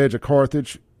it to the edge of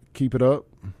Carthage. Keep it up.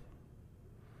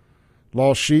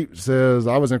 Lost Sheep says,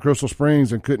 I was in Crystal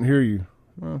Springs and couldn't hear you.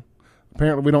 Well,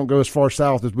 apparently we don't go as far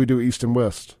south as we do east and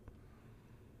west.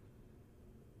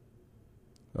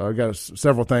 I got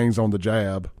several things on the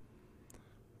jab.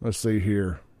 Let's see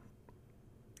here.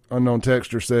 Unknown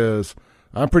texter says,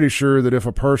 I'm pretty sure that if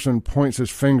a person points his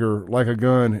finger like a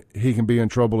gun, he can be in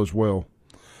trouble as well.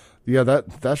 Yeah,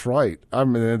 that's right. I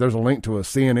mean, there's a link to a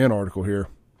CNN article here.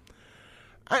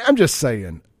 I'm just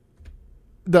saying,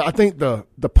 I think the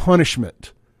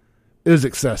punishment is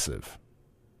excessive.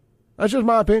 That's just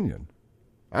my opinion.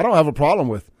 I don't have a problem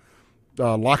with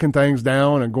locking things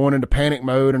down and going into panic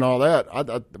mode and all that. I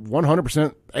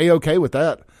 100% A-okay with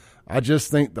that. I just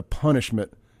think the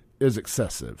punishment is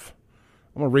excessive.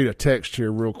 I'm going to read a text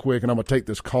here real quick, and I'm going to take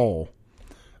this call.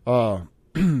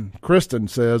 Kristen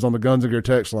says on the Guns and Gear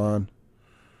text line,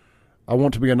 I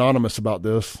want to be anonymous about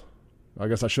this. I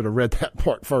guess I should have read that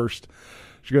part first.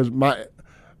 She goes, my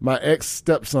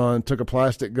ex-stepson took a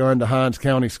plastic gun to Hinds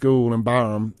County School in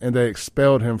Byram, and they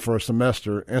expelled him for a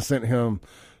semester and sent him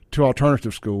to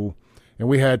alternative school, and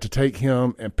we had to take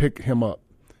him and pick him up.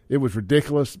 It was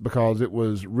ridiculous because it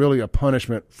was really a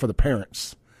punishment for the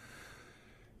parents.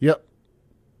 Yep.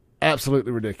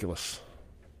 Absolutely ridiculous.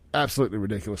 Absolutely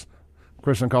ridiculous.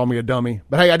 Kristen called me a dummy.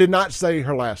 But, hey, I did not say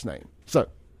her last name. So,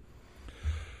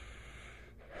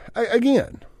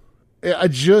 again,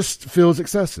 it just feels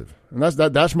excessive. And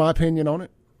that's my opinion on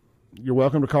it. You're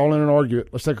welcome to call in and argue it.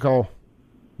 Let's take a call.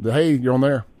 Hey, you're on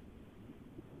there.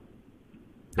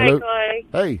 Hello? Hey,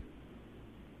 Clay.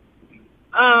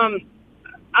 Hey.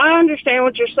 I understand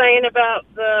what you're saying about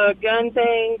the gun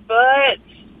thing, but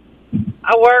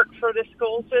I work for the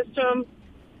school system,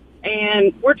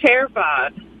 and we're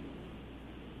terrified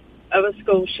of a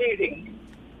school shooting.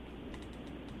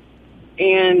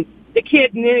 And the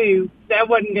kid knew that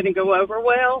wasn't going to go over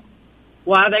well.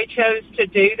 Why they chose to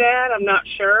do that, I'm not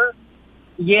sure.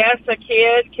 Yes, a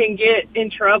kid can get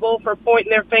in trouble for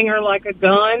pointing their finger like a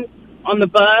gun on the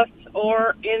bus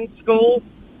or in school.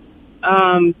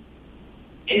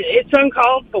 It's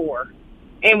uncalled for.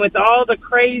 And with all the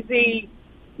crazy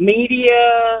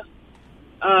media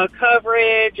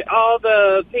coverage, all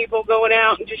the people going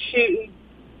out and just shooting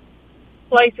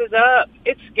places up,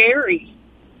 it's scary.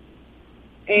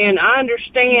 And I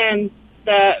understand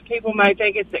that people may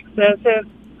think it's excessive,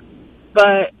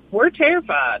 but we're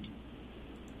terrified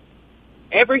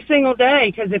every single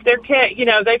day because if they're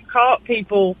they've caught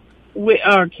people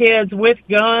or kids with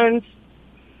guns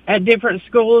at different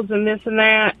schools and this and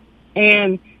that,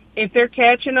 and if they're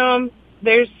catching them,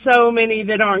 there's so many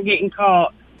that aren't getting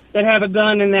caught that have a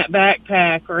gun in that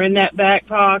backpack or in that back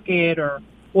pocket or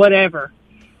whatever.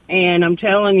 And I'm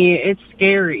telling you, it's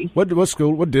scary. What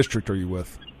school, what district are you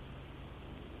with?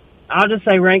 I'll just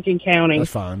say Rankin County. That's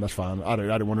fine. I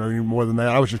didn't want to know any more than that.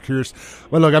 I was just curious.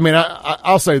 Well, look, I mean,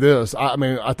 I'll say this.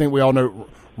 I think we all know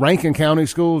Rankin County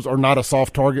schools are not a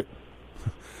soft target.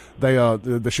 They,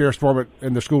 the sheriff's department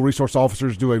and the school resource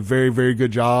officers do a very, very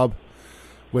good job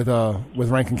with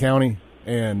Rankin County.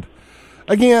 And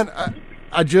again,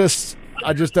 I just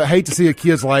hate to see a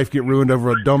kid's life get ruined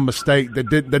over a dumb mistake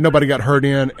that nobody got hurt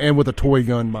in, and with a toy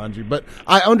gun, mind you. But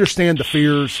I understand the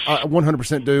fears. I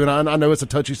 100% do, and I know it's a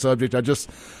touchy subject.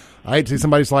 I hate to see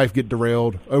somebody's life get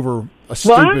derailed over a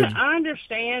stupid. Well, I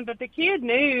understand, but the kid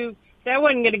knew that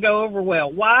wasn't going to go over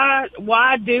well.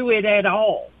 Why do it at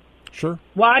all? Sure.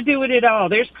 Why do it at all?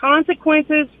 There's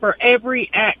consequences for every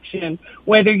action,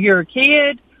 whether you're a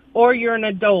kid or you're an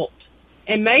adult.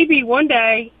 And maybe one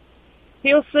day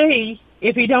he'll see,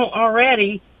 if he don't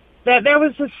already, that there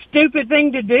was a stupid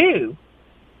thing to do.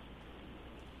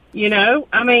 You know?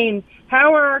 I mean,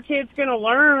 how are our kids going to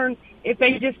learn if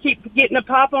they just keep getting a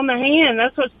pop on the hand?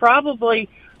 That's what's probably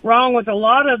wrong with a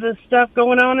lot of the stuff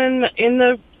going on in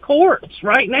the courts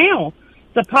right now.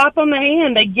 The pop on the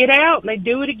hand, they get out and they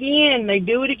do it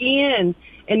again.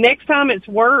 And next time it's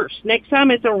worse. Next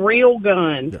time it's a real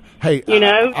gun. Hey, you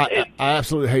know, I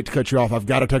absolutely hate to cut you off. I've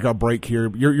got to take a break here.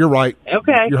 You're right.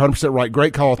 Okay. You're 100% right.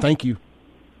 Great call. Thank you.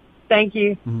 Thank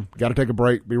you. Mm-hmm. Got to take a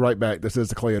break. Be right back. This is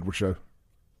the Clay Edwards Show.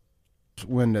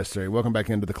 When necessary. Welcome back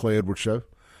into the Clay Edwards Show.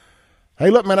 Hey,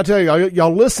 look, man, I tell you,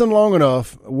 y'all listen long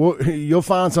enough, you'll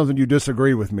find something you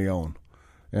disagree with me on.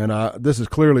 And this is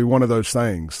clearly one of those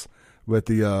things with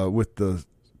the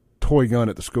toy gun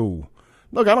at the school.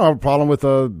 Look, I don't have a problem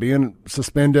with being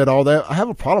suspended, all that. I have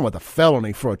a problem with a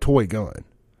felony for a toy gun.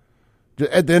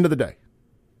 At the end of the day,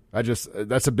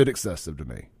 that's a bit excessive to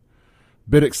me.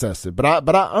 Bit excessive. But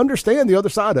I understand the other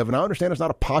side of it. I understand it's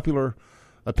not a popular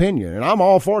opinion, and I'm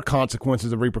all for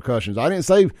consequences and repercussions. I didn't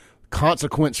say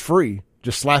consequence free.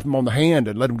 Just slap him on the hand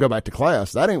and let him go back to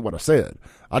class. That ain't what I said.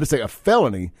 I just say a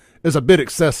felony is a bit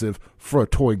excessive for a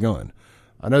toy gun.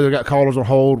 I know they got callers on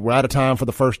hold. We're out of time for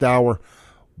the first hour.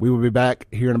 We will be back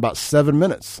here in about 7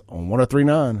 minutes on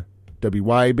 103.9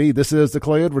 WYAB. This is the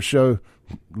Clay Edwards Show,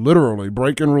 literally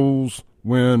breaking rules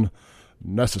when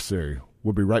necessary.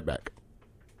 We'll be right back.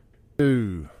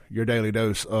 Your daily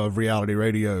dose of reality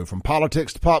radio. From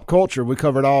politics to pop culture, we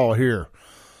cover it all here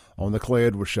on the Clay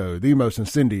Edwards Show, the most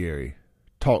incendiary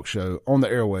talk show on the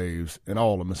airwaves in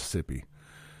all of Mississippi.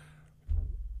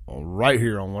 Right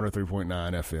here on 103.9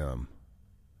 FM.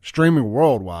 Streaming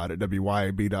worldwide at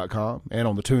WYAB.com and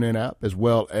on the TuneIn app, as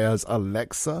well as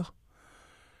Alexa.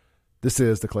 This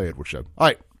is the Clay Edwards Show. All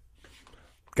right.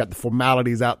 Got the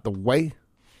formalities out the way.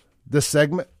 This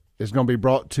segment is going to be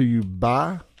brought to you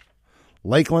by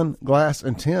Lakeland Glass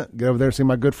and Tint. Get over there and see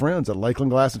my good friends at Lakeland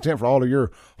Glass and Tint for all of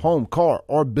your home, car,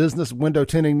 or business window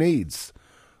tinting needs.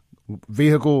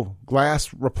 vehicle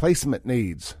glass replacement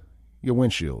needs, your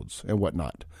windshields and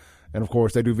whatnot. And, of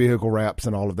course, they do vehicle wraps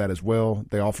and all of that as well.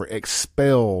 They offer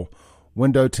Expel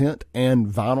window tint and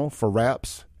vinyl for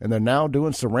wraps, and they're now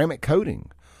doing ceramic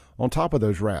coating on top of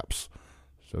those wraps.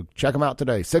 So check them out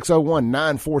today,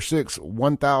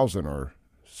 601-946-1000, or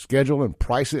schedule and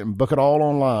price it and book it all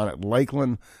online at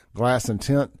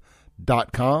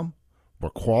LakelandGlassandTint.com,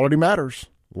 where quality matters.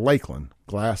 Lakeland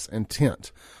Glass and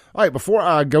Tint. All right, before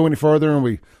I go any further and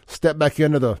we step back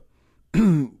into the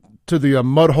to the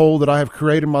mud hole that I have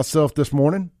created myself this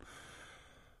morning,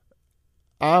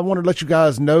 I want to let you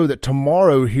guys know that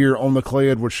tomorrow here on the Clay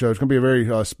Edwards Show, it's going to be a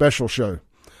very special show.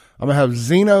 I'm going to have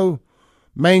Zeno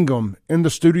Mangum in the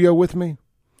studio with me,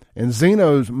 and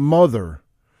Zeno's mother,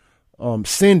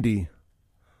 Cindy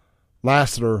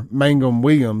Lassiter Mangum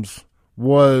Williams,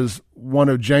 was one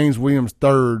of James Williams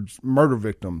III's murder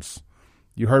victims.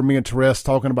 You heard me and Therese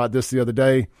talking about this the other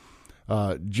day.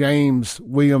 James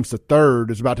Williams III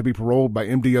is about to be paroled by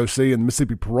MDOC and the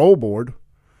Mississippi Parole Board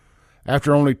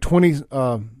after only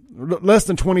less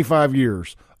than 25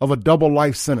 years of a double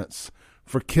life sentence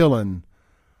for killing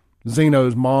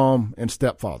Zeno's mom and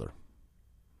stepfather.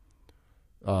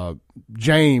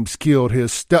 James killed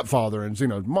his stepfather and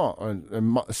Zeno's mom,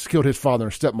 and killed his father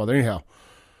and stepmother. Anyhow,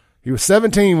 he was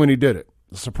 17 when he did it.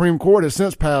 The Supreme Court has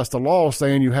since passed a law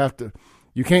saying you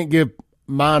can't give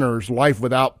minors life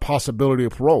without possibility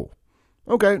of parole.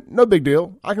 Okay, no big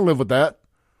deal. I can live with that.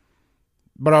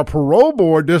 But our parole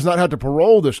board does not have to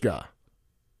parole this guy.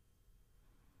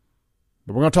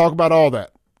 But we're going to talk about all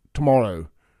that tomorrow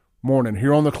morning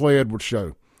here on the Clay Edwards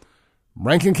Show.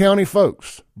 Rankin County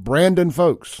folks, Brandon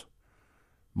folks,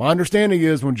 my understanding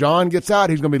is when John gets out,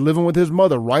 he's going to be living with his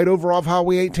mother right over off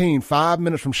Highway 18, 5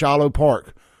 minutes from Shiloh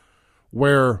Park,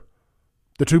 where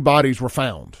the two bodies were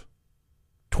found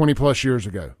 20 plus years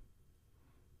ago.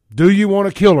 Do you want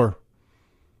to kill her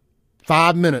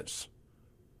 5 minutes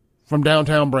from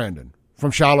downtown Brandon,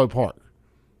 from Shiloh Park?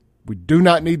 We do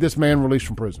not need this man released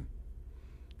from prison.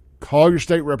 Call your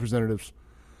state representatives.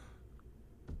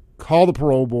 Call the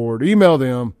parole board. Email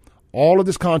them. All of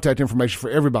this contact information for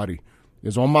everybody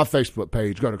is on my Facebook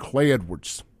page. Go to Clay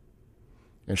Edwards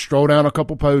and scroll down a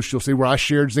couple posts. You'll see where I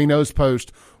shared Zeno's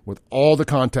post with all the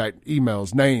contact,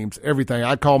 emails, names, everything.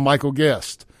 I called Michael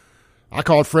Guest. I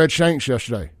called Fred Shanks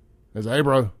yesterday. I said, hey,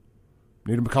 bro,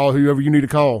 need to call whoever you need to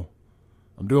call.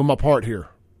 I'm doing my part here.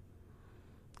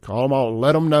 Call them all.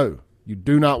 Let them know you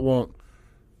do not want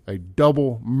a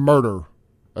double murder,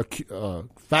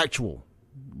 factual,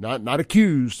 not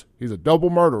accused. He's a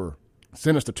double murderer,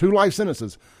 sentenced to 2 life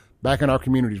sentences back in our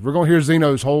communities. We're going to hear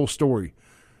Zeno's whole story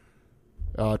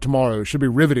tomorrow. It should be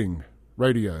riveting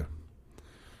radio.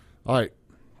 All right.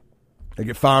 They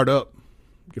get fired up.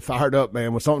 Get fired up,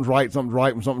 man. When something's right, something's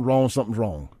right. When something's wrong, something's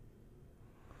wrong.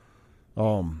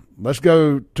 Let's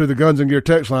go to the Guns and Gear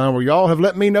text line where y'all have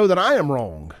let me know that I am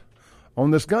wrong on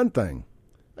this gun thing.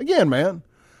 Again, man,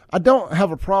 I don't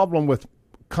have a problem with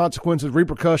consequences,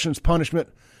 repercussions, punishment.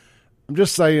 I'm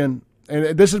just saying,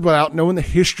 and this is without knowing the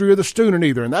history of the student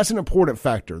either, and that's an important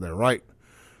factor there, right?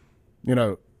 You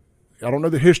know, I don't know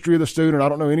the history of the student. I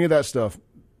don't know any of that stuff.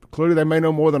 Clearly, they may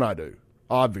know more than I do,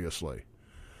 obviously.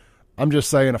 I'm just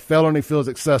saying a felony feels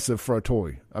excessive for a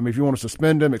toy. I mean, if you want to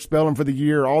suspend him, expel him for the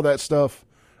year, all that stuff,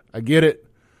 I get it.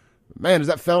 Man, does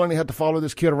that felony have to follow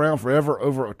this kid around forever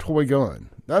over a toy gun?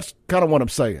 That's kind of what I'm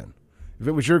saying. If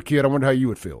it was your kid, I wonder how you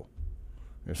would feel.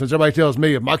 And since everybody tells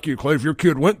me, if my kid, Clay, if your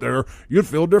kid went there, you'd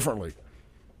feel differently.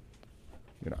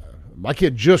 You know, my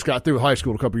kid just got through high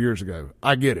school a couple years ago.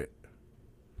 I get it.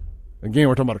 Again,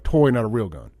 we're talking about a toy, not a real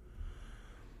gun.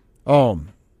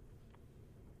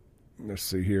 Let's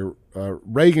see here.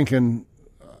 Reagan,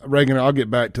 I'll get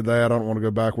back to that. I don't want to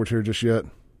go backwards here just yet.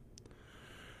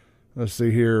 Let's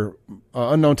see here.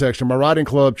 Unknown texture. My riding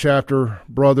club chapter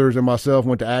brothers and myself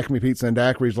went to Acme Pizza and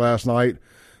Daiquiris last night,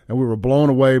 and we were blown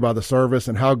away by the service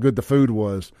and how good the food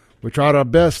was. We tried our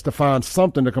best to find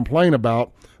something to complain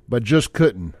about, but just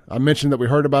couldn't. I mentioned that we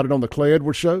heard about it on the Clay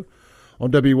Edwards Show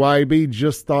on WYAB.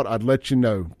 Just thought I'd let you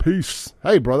know. Peace.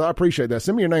 Hey, brother, I appreciate that.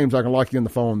 Send me your names. I can lock you in the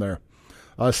phone there.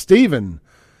 Stephen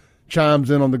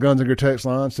chimes in on the Guns and Gear text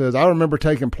line, says, I remember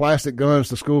taking plastic guns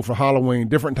to school for Halloween,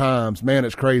 different times. Man,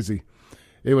 it's crazy.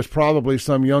 It was probably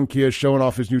some young kid showing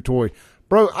off his new toy.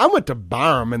 Bro, I went to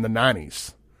Byram in the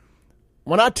 90s.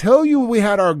 When I tell you we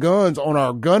had our guns on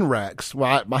our gun racks,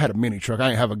 well, I had a mini truck. I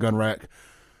didn't have a gun rack.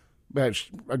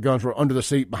 Our guns were under the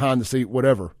seat, behind the seat,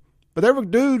 whatever. But there were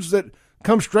dudes that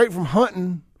come straight from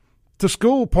hunting to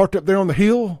school, parked up there on the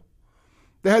hill.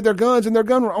 They had their guns in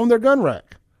on their gun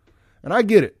rack. And I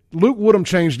get it. Luke Woodham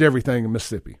changed everything in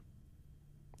Mississippi.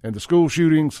 and the school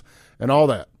shootings and all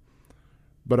that.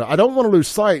 But I don't want to lose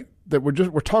sight that we're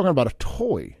talking about a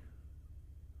toy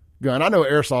gun. I know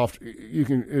airsoft, you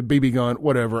can BB gun,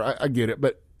 whatever. I get it,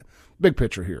 but big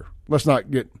picture here. Let's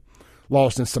not get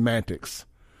lost in semantics.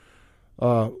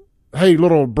 Hey,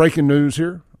 little breaking news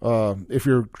here. If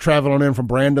you're traveling in from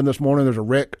Brandon this morning, there's a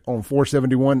wreck on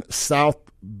 471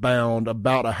 southbound,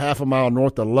 about a half a mile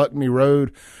north of Luckney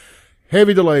Road.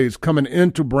 Heavy delays coming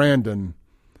into Brandon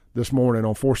this morning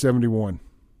on 471.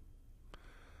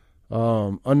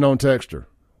 Unknown texter.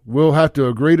 We'll have to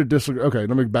agree to disagree. Okay,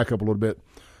 let me back up a little bit.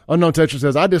 Unknown texter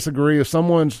says, I disagree. If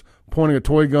someone's pointing a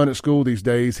toy gun at school these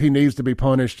days, he needs to be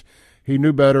punished. He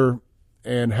knew better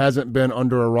and hasn't been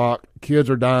under a rock. Kids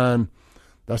are dying.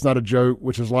 That's not a joke,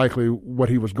 which is likely what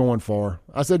he was going for.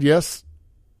 I said, yes,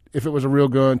 if it was a real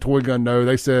gun. Toy gun, no.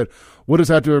 They said, we'll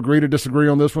just have to agree to disagree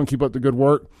on this one. Keep up the good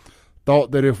work.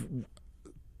 What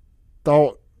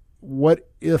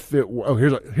if it were,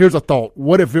 here's a thought.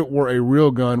 What if it were a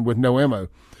real gun with no ammo?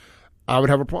 I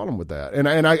would have a problem with that. And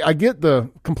I get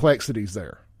the complexities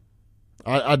there.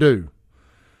 I do.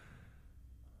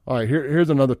 All right, here's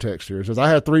another text here. It says, I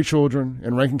have 3 children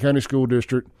in Rankin County School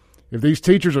District. If these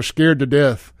teachers are scared to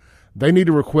death, they need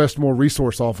to request more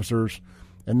resource officers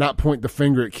and not point the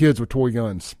finger at kids with toy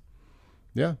guns.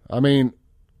 Yeah, I mean,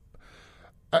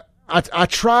 I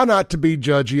try not to be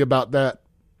judgy about that.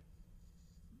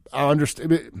 I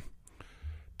understand.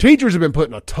 Teachers have been put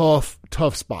in a tough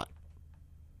spot.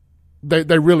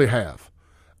 They really have.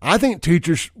 I think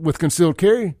teachers with concealed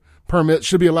carry permits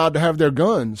should be allowed to have their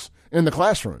guns in the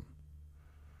classroom.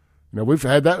 You know, we've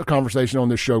had that conversation on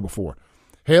this show before.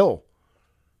 Hell,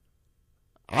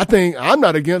 I think I'm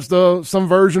not against some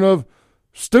version of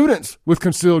students with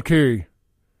concealed carry.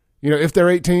 You know, if they're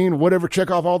 18, whatever, check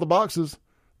off all the boxes,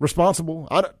 responsible.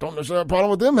 I don't necessarily have a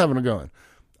problem with them having a gun.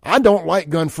 I don't like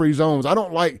gun-free zones. I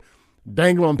don't like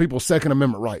dangling on people's Second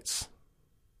Amendment rights.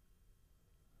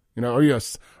 You know, are you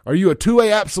a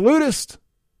 2A absolutist?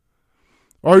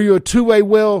 Or are you a 2A,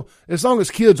 well, as long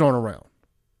as kids aren't around?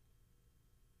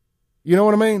 You know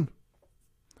what I mean?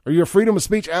 Are you a freedom of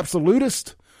speech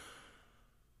absolutist?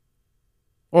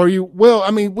 Or are you, well,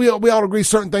 I mean, we all agree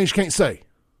certain things you can't say.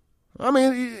 I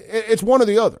mean, it's one or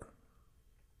the other.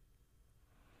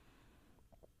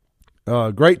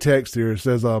 Great text here. It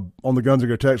says on the Guns and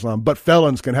Go text line, but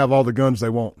felons can have all the guns they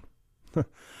want.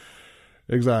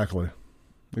 Exactly.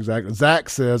 Zach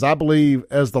says, I believe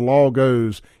as the law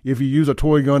goes, if you use a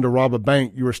toy gun to rob a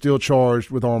bank, you are still charged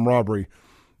with armed robbery.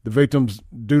 The victims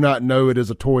do not know it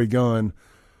is a toy gun.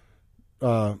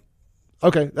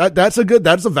 Okay, that's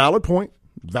a valid point.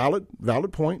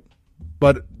 Valid point.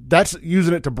 But that's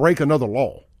using it to break another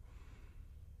law.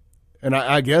 And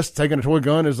I guess taking a toy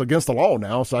gun is against the law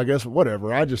now, so I guess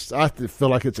whatever. I feel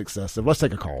like it's excessive. Let's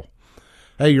take a call.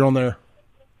 Hey, you're on there.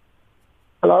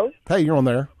 Hello? Hey, you're on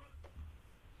there.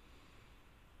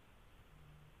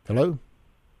 Hello?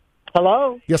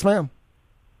 Hello? Yes, ma'am.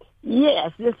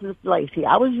 Yes, this is Lacey.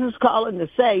 I was just calling to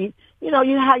say, you know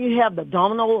how you have the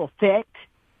domino effect?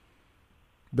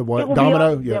 The what?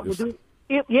 Domino?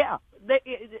 Yeah.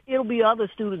 It'll be other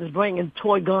students bringing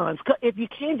toy guns. If you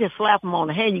can't just slap them on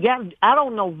the hand, I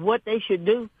don't know what they should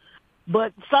do,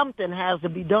 but something has to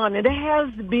be done, and it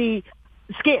has to be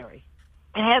scary.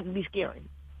 It has to be scary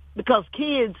because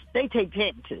kids, they take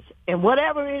chances, and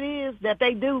whatever it is that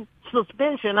they do,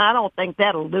 suspension, I don't think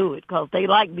that'll do it because they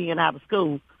like being out of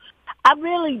school. I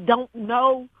really don't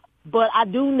know, but I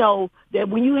do know that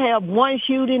when you have one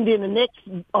shooting, then the next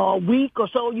week or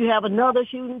so you have another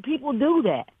shooting, people do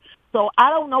that. So I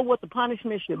don't know what the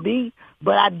punishment should be,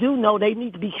 but I do know they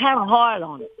need to be kind of hard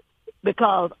on it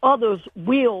because others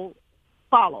will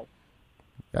follow.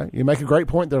 Yeah, you make a great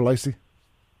point there, Lacey.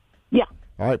 Yeah.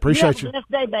 All right, appreciate you. Have a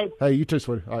blessed day, baby. Hey, you too,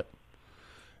 sweetie. All right.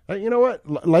 Hey, you know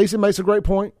what? Lacey makes a great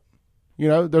point. You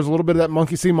know, there's a little bit of that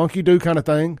monkey see, monkey do kind of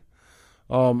thing.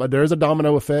 There's a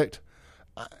domino effect.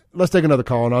 Let's take another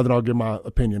call, and then I'll give my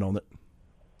opinion on it.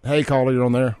 Hey, caller, you're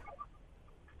on there.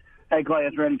 Hey, Clay,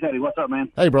 it's Randy Teddy. What's up, man?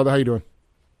 Hey, brother, how you doing?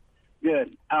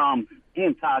 Good. And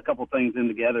tie a couple things in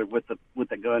together with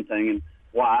the gun thing and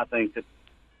why I think that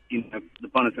the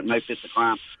punishment may fit the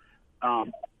crime. I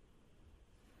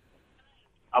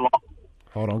lost.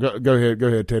 Hold on. Go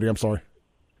ahead, Teddy. I'm sorry.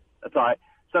 That's all right.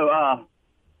 So,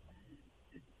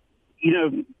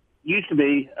 used to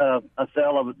be a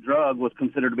sale of a drug was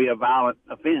considered to be a violent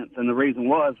offense, and the reason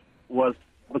was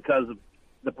because of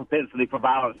the propensity for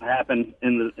violence to happen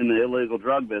in the illegal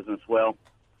drug business. Well,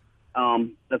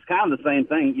 that's kind of the same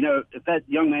thing. If that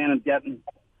young man had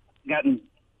gotten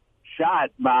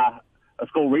shot by a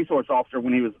school resource officer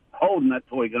when he was holding that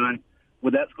toy gun,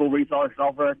 would that school resource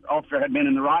officer have been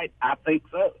in the right? I think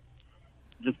so,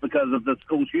 just because of the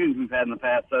school shootings we've had in the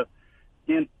past. So,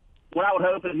 and what I would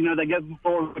hope is, they go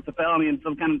forward with the felony and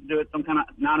do it some kind of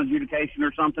non-adjudication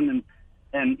or something,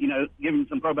 and give him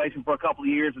some probation for a couple of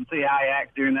years and see how he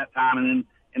acts during that time,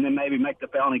 and then maybe make the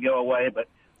felony go away. But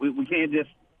we can't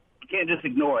just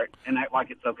ignore it and act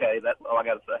like it's okay. That's all I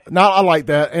got to say. No, I like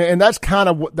that, and that's kind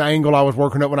of what the angle I was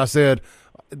working at when I said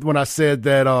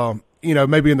that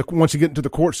maybe once you get into the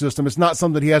court system, it's not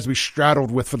something he has to be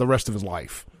straddled with for the rest of his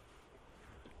life.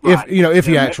 Right. If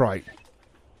he acts right.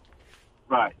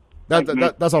 Right.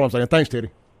 That's all I'm saying. Thanks, Teddy.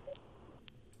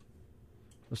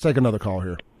 Let's take another call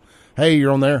here. Hey,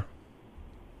 you're on there.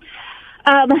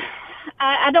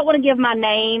 I don't want to give my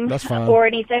name That's fine. or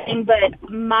anything, but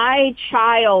my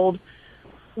child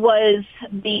was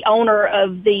the owner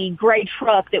of the gray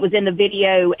truck that was in the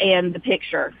video and the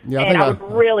picture. Yeah, I would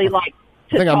really like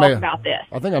to talk about this.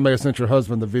 I think I may have sent your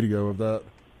husband the video of that.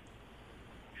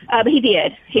 He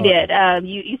did.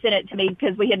 You sent it to me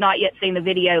because we had not yet seen the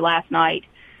video last night.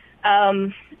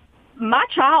 My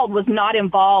child was not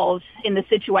involved in the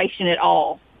situation at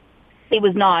all. He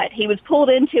was not. He was pulled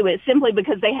into it simply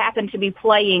because they happened to be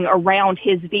playing around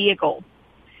his vehicle.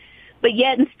 But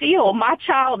yet and still, my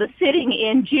child is sitting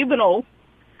in juvenile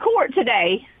court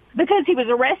today because he was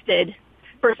arrested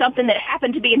for something that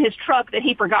happened to be in his truck that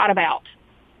he forgot about.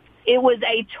 It was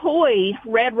a toy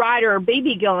Red Ryder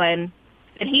BB gun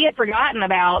that he had forgotten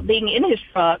about being in his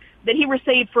truck that he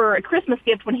received for a Christmas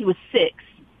gift when he was 6.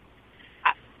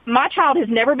 My child has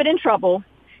never been in trouble.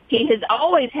 He has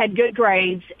always had good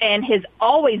grades and has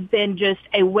always been just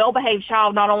a well-behaved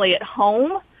child, not only at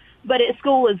home, but at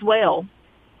school as well.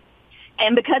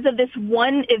 And because of this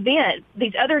one event,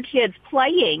 these other kids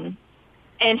playing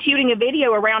and shooting a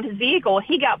video around his vehicle,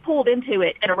 he got pulled into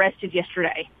it and arrested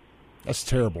yesterday. That's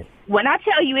terrible. When I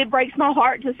tell you it breaks my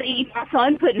heart to see my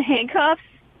son put in handcuffs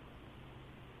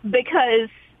because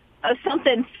of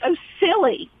something so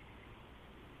silly,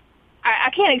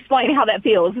 I can't explain how that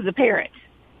feels as a parent.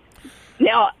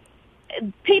 Now,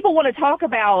 people want to talk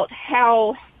about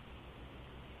how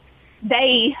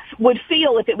they would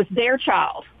feel if it was their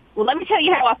child. Well, let me tell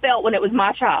you how I felt when it was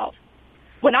my child.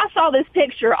 When I saw this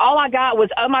picture, all I got was,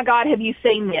 oh, my God, have you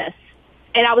seen this?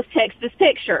 And I was texted this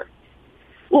picture.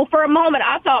 Well, for a moment,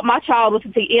 I thought my child was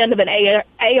at the end of an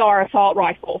AR assault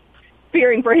rifle,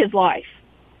 fearing for his life.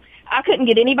 I couldn't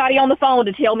get anybody on the phone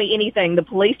to tell me anything. The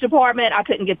police department, I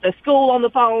couldn't get the school on the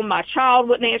phone. My child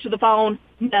wouldn't answer the phone,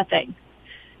 nothing.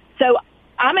 So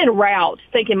I'm en route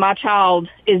thinking my child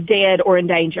is dead or in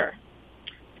danger.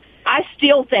 I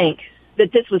still think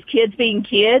that this was kids being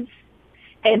kids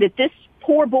and that this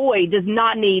poor boy does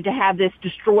not need to have this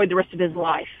destroyed the rest of his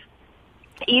life.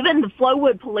 Even the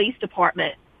Flowood Police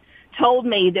Department told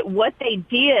me that what they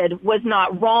did was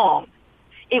not wrong.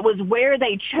 It was where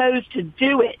they chose to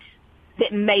do it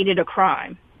that made it a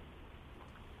crime.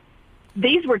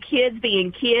 These were kids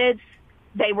being kids.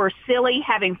 They were silly,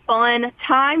 having fun.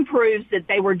 Time proves that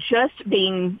they were just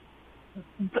playing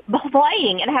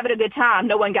and having a good time.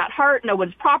 No one got hurt. No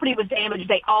one's property was damaged.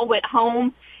 They all went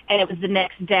home, and it was the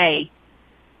next day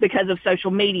because of social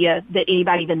media that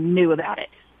anybody even knew about it.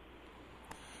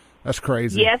 That's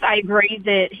crazy. Yes, I agree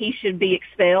that he should be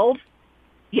expelled.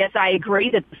 Yes, I agree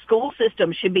that the school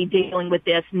system should be dealing with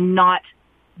this, not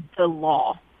the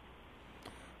law.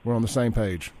 We're on the same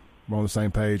page.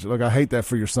 Look, I hate that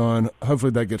for your son.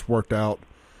 Hopefully that gets worked out.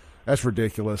 That's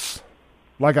ridiculous.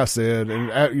 Like I said,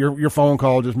 and your phone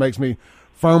call just makes me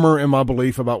firmer in my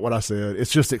belief about what I said.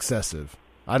 It's just excessive.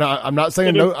 I'm not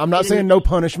saying no. I'm not saying no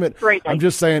punishment. I'm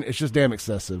just saying it's just damn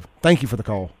excessive. Thank you for the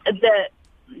call.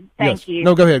 Thank you.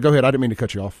 No, go ahead. I didn't mean to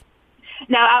cut you off.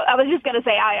 No, I was just going to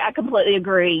say I completely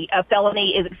agree. A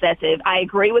felony is excessive. I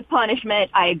agree with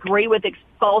punishment. I agree with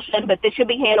expulsion, but this should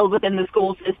be handled within the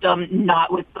school system,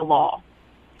 not with the law.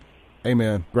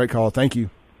 Amen. Great call. Thank you.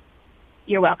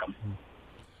 You're welcome.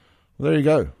 Well, there you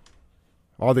go.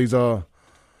 All these,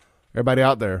 everybody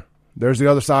out there, there's the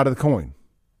other side of the coin.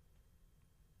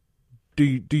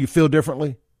 Do you feel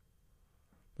differently?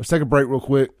 Let's take a break real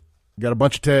quick. Got a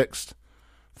bunch of texts.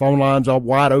 Phone lines are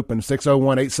wide open,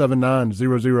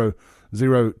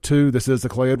 601-879-0002. This is the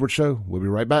Clay Edwards Show. We'll be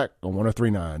right back on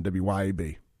 103.9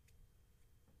 WYAB.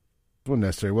 Well,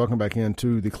 necessary. Welcome back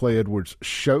into the Clay Edwards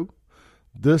Show.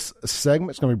 This segment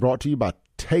is going to be brought to you by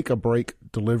Take a Break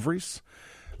Deliveries.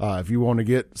 If you want to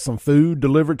get some food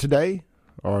delivered today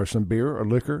or some beer or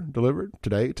liquor delivered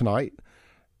tonight,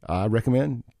 I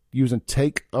recommend using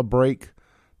Take a Break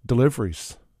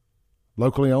Deliveries.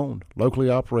 Locally owned, locally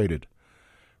operated.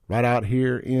 Right out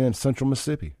here in Central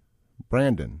Mississippi.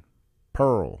 Brandon,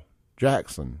 Pearl,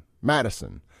 Jackson,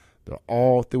 Madison. They're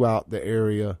all throughout the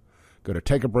area. Go to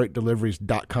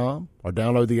takeabreakdeliveries.com or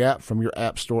download the app from your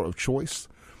app store of choice.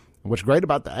 And what's great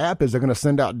about the app is they're going to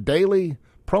send out daily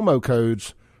promo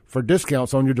codes for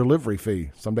discounts on your delivery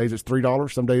fee. Some days it's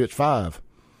 $3, some days it's $5.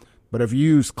 But if you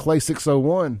use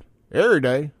Clay601 every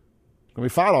day, it's going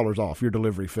to be $5 off your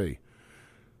delivery fee.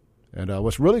 And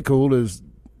what's really cool is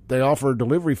they offer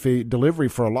delivery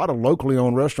for a lot of locally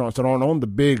owned restaurants that aren't on the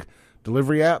big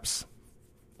delivery apps.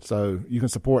 So you can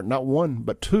support not one,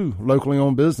 but 2 locally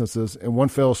owned businesses in one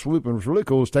fell swoop. And what's really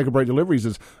cool is Take a Break Deliveries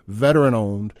is veteran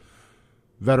owned,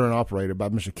 veteran operated by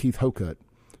Mr. Keith Hocutt.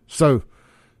 So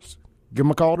give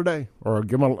him a call today or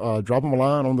drop him a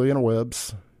line on the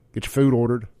interwebs. Get your food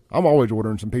ordered. I'm always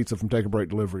ordering some pizza from Take a Break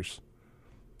Deliveries.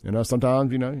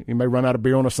 Sometimes, you may run out of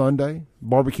beer on a Sunday,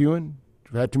 barbecuing.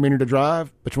 You've had too many to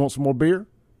drive, but you want some more beer,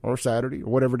 or Saturday,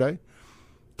 or whatever day.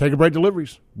 Take a Break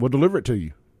Deliveries. We'll deliver it to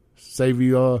you. Save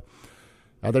you,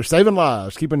 they're saving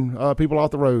lives, keeping people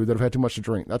off the road that have had too much to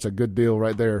drink. That's a good deal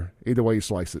right there, either way you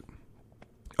slice it.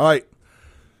 All right,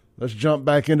 let's jump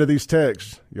back into these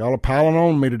texts. Y'all are piling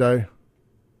on me today.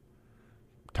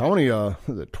 Tony,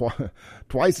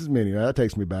 twice as many. That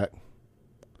takes me back.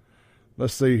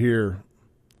 Let's see here.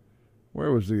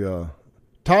 Where was the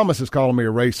Thomas is calling me a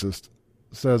racist.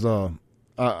 Says I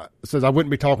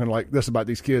wouldn't be talking like this about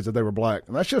these kids if they were black.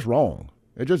 And that's just wrong.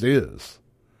 It just is.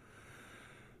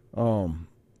 All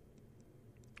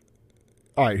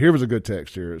right, here was a good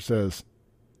text here. It says,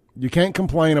 you can't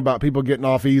complain about people getting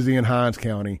off easy in Hinds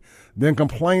County, then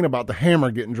complain about the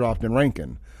hammer getting dropped in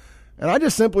Rankin. And I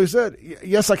just simply said,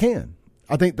 yes, I can.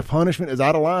 I think the punishment is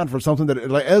out of line for something that,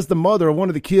 as the mother of one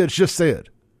of the kids just said,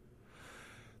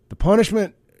 the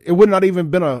punishment, it would not have even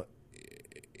been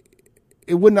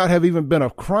a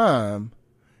crime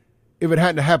if it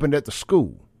hadn't happened at the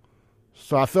school.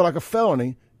 So I feel like a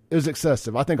felony is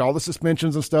excessive. I think all the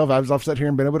suspensions and stuff, as I've sat here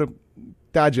and been able to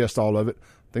digest all of it,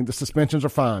 I think the suspensions are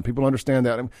fine. People understand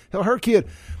that. Her kid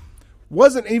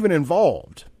wasn't even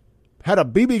involved. Had a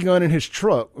BB gun in his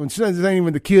truck. And she ain't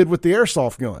even the kid with the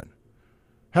airsoft gun.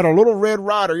 Had a little Red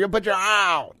Ryder, you put your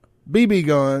eye out, BB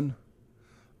gun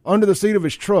under the seat of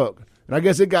his truck. And I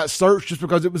guess it got searched just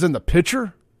because it was in the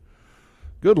picture.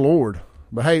 Good Lord.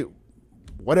 But hey,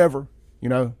 whatever,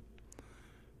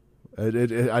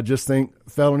 I just think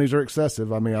felonies are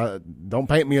excessive. I mean, don't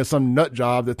paint me as some nut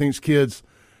job that thinks kids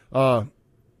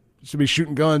should be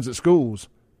shooting guns at schools.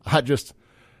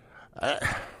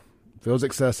 Feels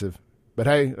excessive. But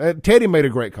hey, Teddy made a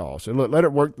great call. So look, let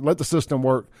it work. Let the system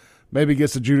work. Maybe it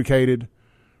gets adjudicated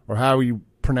or however you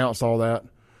pronounce all that.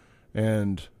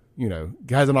 And,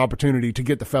 has an opportunity to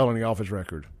get the felony off his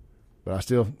record. But I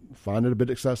still find it a bit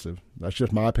excessive. That's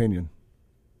just my opinion.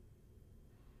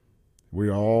 We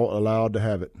are all allowed to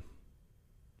have it.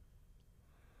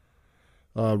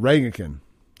 Reagankin.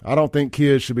 I don't think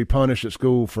kids should be punished at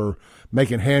school for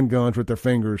making handguns with their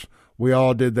fingers. We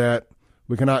all did that.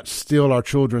 We cannot steal our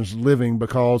children's living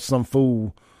because some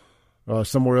fool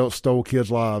somewhere else stole kids'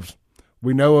 lives.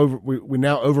 We now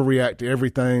overreact to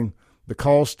everything. The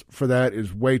cost for that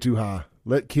is way too high.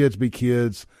 Let kids be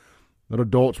kids. Let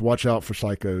adults watch out for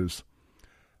psychos.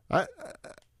 I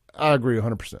agree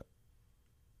 100%.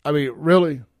 I mean,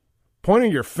 really?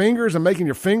 Pointing your fingers and making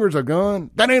your fingers a gun?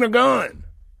 That ain't a gun.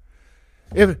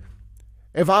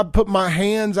 If I put my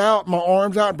hands out, my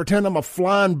arms out, and pretend I'm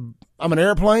an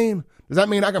airplane, does that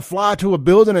mean I can fly to a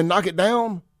building and knock it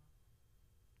down?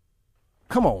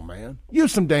 Come on, man.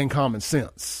 Use some dang common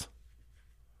sense.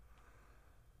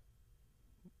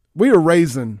 We are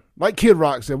raising, like Kid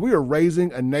Rock said, we are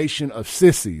raising a nation of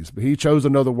sissies, but he chose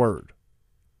another word.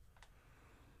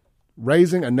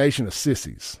 Raising a nation of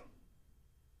sissies.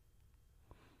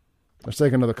 Let's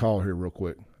take another call here real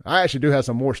quick. I actually do have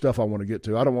some more stuff I want to get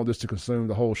to. I don't want this to consume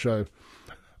the whole show.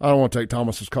 I don't want to take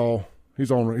Thomas's call. He's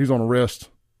on arrest.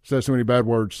 Says too many bad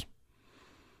words.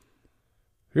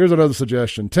 Here's another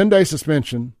suggestion. 10-day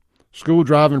suspension. School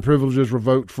driving privileges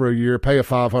revoked for a year. Pay a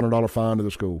 $500 fine to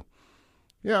the school.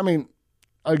 Yeah, I mean,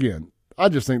 again, I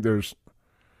think there's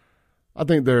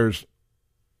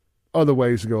other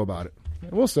ways to go about it.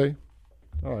 We'll see.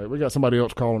 All right, we got somebody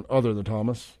else calling other than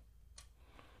Thomas.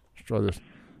 Let's try this.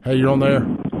 Hey, you're on there.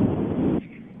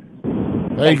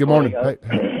 Hey, good morning. Hey.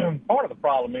 Part of the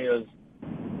problem is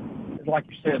like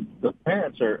you said, the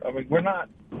parents are. I mean, we're not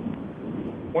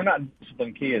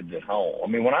disciplining kids at home. I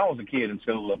mean, when I was a kid in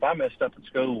school, if I messed up at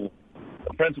school,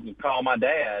 the principal would call my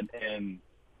dad, and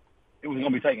it was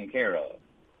going to be taken care of.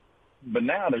 But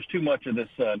now there's too much of this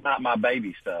not my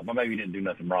baby stuff. My baby didn't do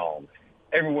nothing wrong.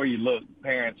 Everywhere you look,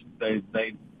 parents they're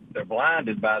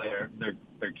blinded by their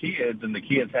their kids and the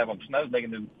kids have them snowed, they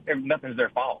can do nothing's their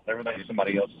fault. Everything's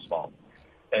somebody else's fault.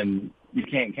 And you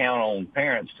can't count on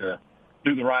parents to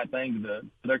do the right thing to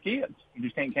their kids. You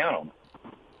just can't count on them.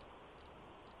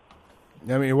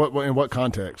 I mean, in what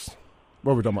context?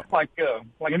 What are we talking about? Like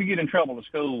if you get in trouble at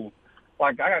school,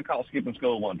 like I got caught skipping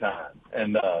school one time,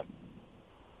 and the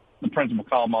principal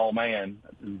called my old man,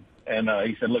 and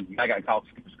he said, "Look, I got caught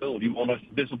skipping school. Do you want us to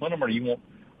discipline him, or do you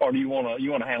want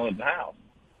to handle it at the house?"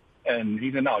 And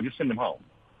he said, "No, just send him home."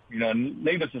 You know,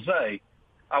 needless to say,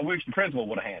 I wish the principal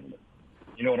would have handled it.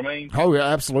 You know what I mean? Oh yeah,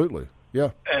 absolutely, yeah.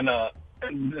 And the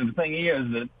thing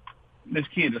is that this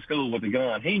kid at school with the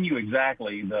gun, he knew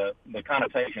exactly the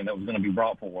connotation that was going to be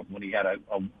brought forth when he had a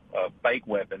fake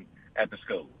weapon at the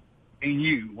school. He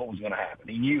knew what was going to happen.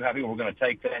 He knew how people were going to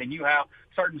take that. He knew how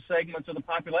certain segments of the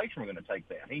population were going to take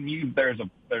that. He knew there's a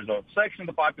section of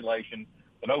the population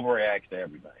that overreacts to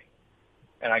everything.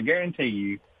 And I guarantee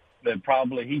you that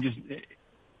probably he just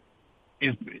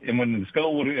is. And when the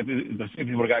school would, if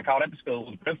he would have got caught at the school,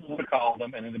 the principal would have called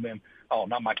them, and it'd have been, "Oh,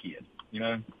 not my kid. You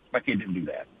know, my kid didn't do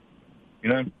that." You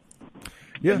know?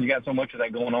 Yeah. And you got so much of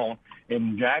that going on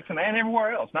in Jackson and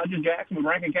everywhere else, not just Jackson, but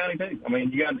Rankin County too. I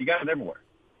mean, you got it everywhere.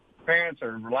 Parents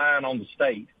are relying on the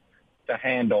state to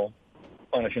handle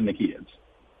punishing the kids.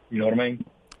 You know what I mean?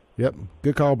 Yep.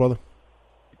 Good call, brother.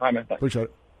 All right, man. Thanks. Appreciate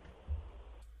it.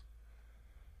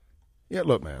 Yeah,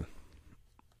 look, man.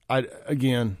 A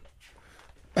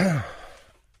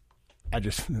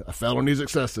felony's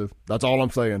excessive. That's all I'm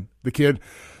saying. The kid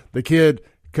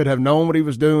could have known what he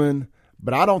was doing.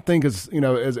 But I don't think as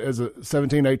a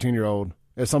 17, 18-year-old,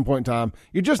 at some point in time,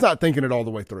 you're just not thinking it all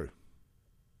the way through.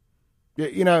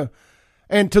 You know,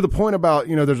 and to the point about,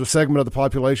 there's a segment of the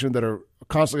population that are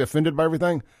constantly offended by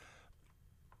everything,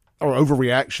 or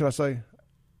overreact, should I say.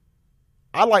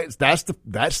 That's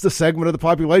the segment of the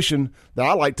population that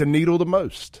I like to needle the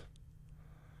most.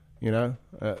 I don't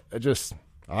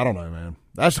know, man.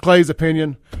 That's Clay's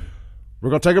opinion. We're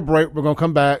going to take a break. We're going to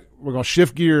come back. We're going to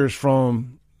shift gears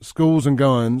from schools and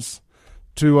guns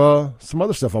to some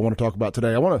other stuff I want to talk about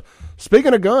today.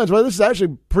 Speaking of guns, well, this is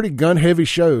actually a pretty gun-heavy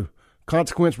show,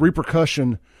 consequence,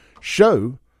 repercussion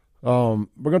show. We're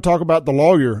going to talk about the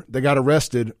lawyer that got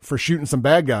arrested for shooting some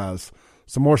bad guys.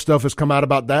 Some more stuff has come out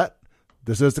about that.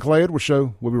 This is the Clay Edwards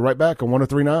Show. We'll be right back on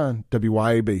 103.9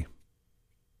 WYAB.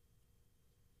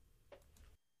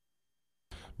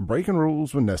 Breaking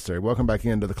rules when necessary. Welcome back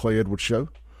into the Clay Edwards Show.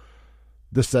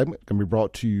 This segment can be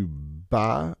brought to you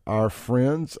by our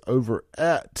friends over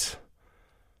at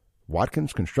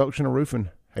Watkins Construction and Roofing.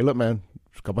 Hey, look, man,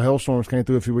 a couple of hailstorms came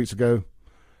through a few weeks ago,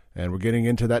 and we're getting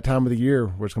into that time of the year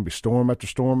where it's going to be storm after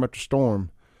storm after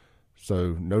storm.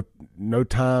 So no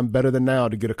time better than now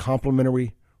to get a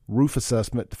complimentary roof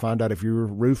assessment to find out if your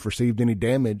roof received any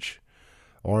damage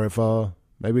or if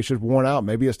maybe it's just worn out.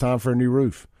 Maybe it's time for a new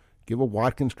roof. Give a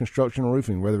Watkins Construction and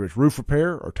Roofing, whether it's roof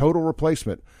repair or total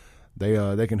replacement.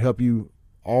 They can help you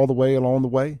all the way along the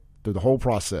way through the whole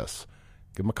process.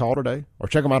 Give them a call today, or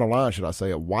check them out online, should I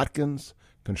say, at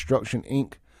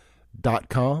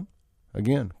WatkinsConstructionInc.com.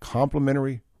 Again,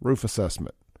 complimentary roof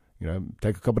assessment.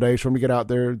 Take a couple of days for them to get out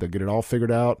there. They'll get it all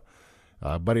figured out.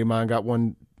 A buddy of mine got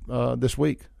one this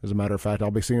week. As a matter of fact,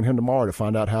 I'll be seeing him tomorrow to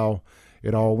find out how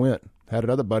it all went. Had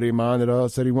another buddy of mine that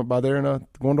said he went by there and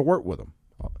going to work with them.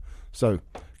 So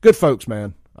good folks,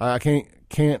 man. I can't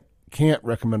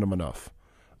recommend them enough.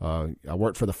 I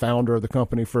worked for the founder of the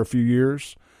company for a few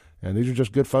years, and these are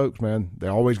just good folks, man.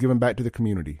 They're always giving back to the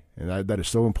community, and that is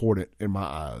so important in my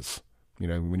eyes.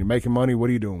 When you're making money, what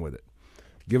are you doing with it?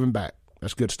 Giving back.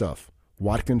 That's good stuff.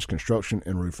 Watkins Construction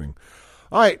and Roofing.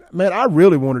 All right, man, I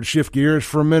really wanted to shift gears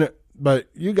for a minute, but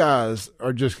you guys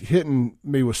are just hitting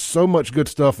me with so much good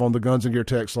stuff on the Guns and Gear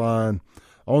text line,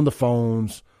 on the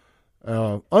phones.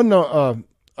 A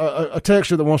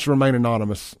texter that wants to remain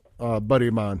anonymous, buddy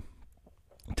of mine,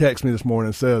 texted me this morning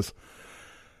and says,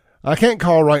 I can't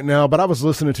call right now, but I was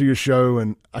listening to your show,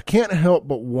 and I can't help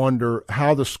but wonder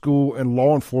how the school and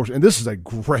law enforcement, and this is a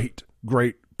great,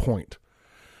 great point.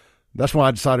 That's why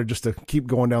I decided just to keep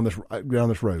going down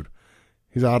this road.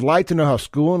 He said, I'd like to know how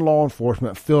school and law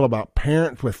enforcement feel about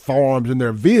parents with firearms in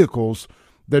their vehicles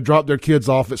that drop their kids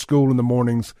off at school in the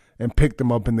mornings and pick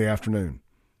them up in the afternoon.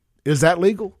 Is that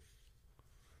legal?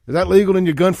 Is that legal in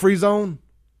your gun-free zone?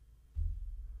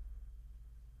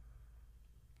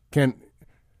 Do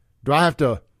I have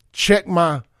to check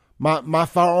my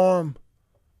firearm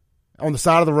on the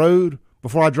side of the road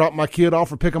before I drop my kid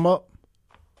off or pick him up?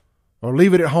 Or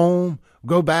leave it at home,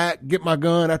 go back, get my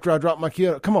gun after I drop my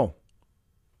kid? Come on.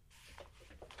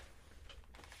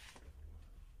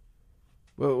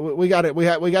 Well, we got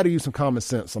to use some common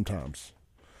sense sometimes.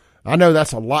 I know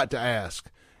that's a lot to ask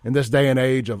in this day and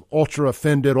age of ultra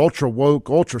offended, ultra woke,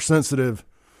 ultra sensitive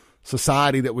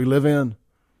society that we live in.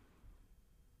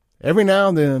 Every now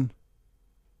and then,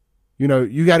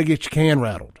 you got to get your can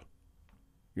rattled.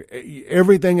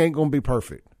 Everything ain't going to be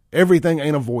perfect. Everything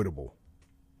ain't avoidable.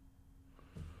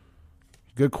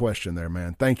 Good question there,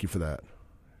 man. Thank you for that.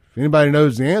 If anybody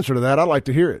knows the answer to that, I'd like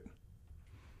to hear it.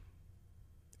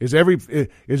 Is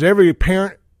every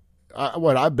parent,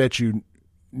 I bet you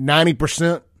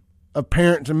 90% of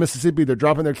parents in Mississippi, they're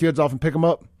dropping their kids off and pick them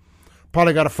up,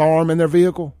 probably got a firearm in their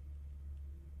vehicle.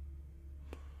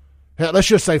 Hell, let's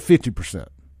just say 50%.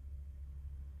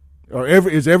 Or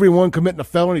is everyone committing a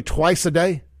felony twice a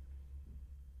day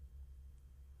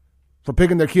for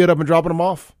picking their kid up and dropping them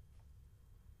off?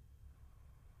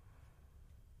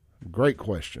 Great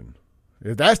question.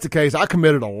 If that's the case, I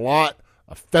committed a lot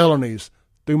of felonies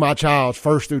through my child's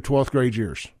 1st through 12th grade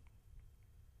years.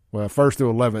 Well, 1st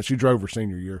through 11th. She drove her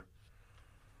senior year.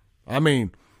 I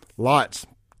mean, lots.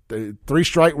 The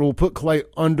 3-strike rule put Clay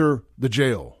under the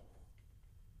jail.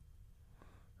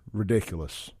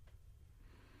 Ridiculous.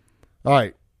 All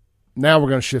right. Now we're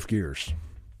going to shift gears.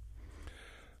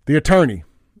 The attorney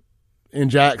in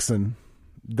Jackson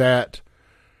that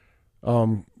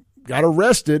got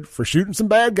arrested for shooting some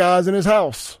bad guys in his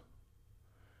house.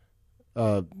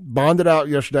 Bonded out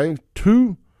yesterday.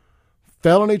 2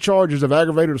 felony charges of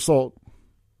aggravated assault.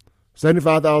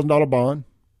 $75,000 bond.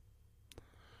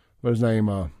 What's his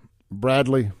name?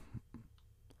 Bradley.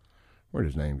 Where did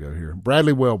his name go here?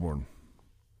 Bradley Wellborn.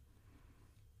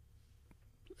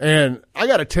 And I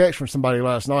got a text from somebody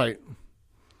last night.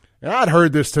 And I'd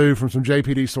heard this too from some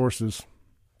JPD sources.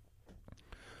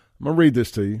 I'm going to read this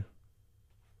to you.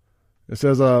 It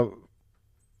says,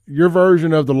 your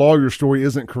version of the lawyer story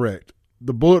isn't correct.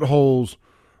 The bullet holes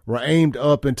were aimed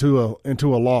up into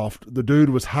a loft. The dude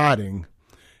was hiding.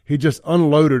 He just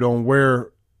unloaded on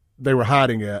where they were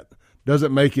hiding at.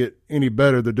 Doesn't make it any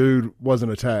better. The dude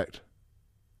wasn't attacked.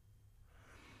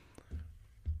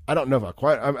 I don't know if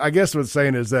I guess what it's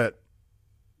saying is that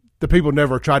the people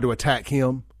never tried to attack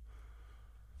him.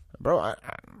 Bro, I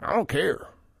don't care.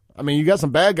 I mean, you got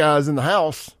some bad guys in the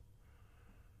house.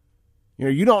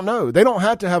 You don't know. They don't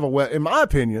have to have a weapon, in my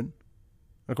opinion.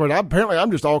 Of course, apparently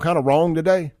I'm just all kind of wrong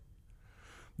today.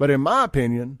 But in my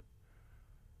opinion,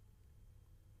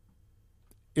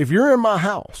 if you're in my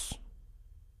house,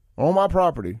 on my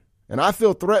property, and I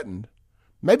feel threatened,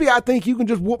 maybe I think you can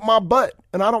just whoop my butt,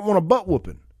 and I don't want a butt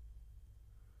whooping.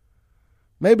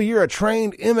 Maybe you're a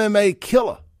trained MMA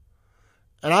killer,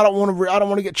 and I don't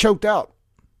want to get choked out.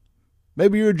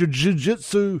 Maybe you're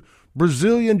a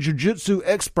Brazilian jiu-jitsu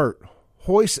expert.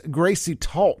 Royce Gracie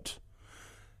taught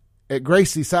at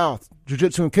Gracie South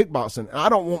Jiu-Jitsu and Kickboxing, and I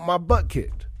don't want my butt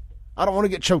kicked. I don't want to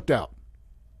get choked out.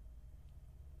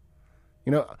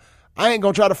 I ain't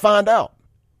going to try to find out.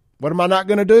 What am I not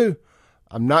going to do?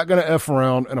 I'm not going to F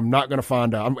around, and I'm not going to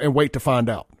find out and wait to find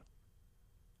out.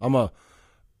 I'm going to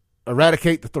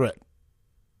eradicate the threat.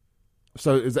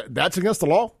 So that's against the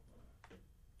law?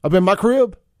 Up in my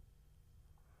crib?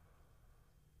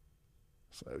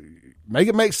 So make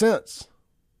it make sense.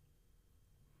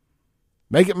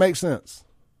 Make it make sense.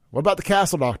 What about the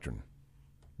castle doctrine?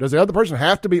 Does the other person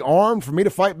have to be armed for me to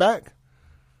fight back?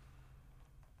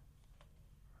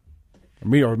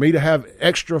 Or me to have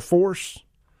extra force?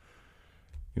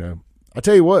 I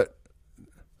tell you what,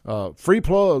 free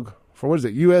plug for what is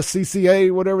it,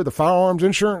 USCCA, whatever, the firearms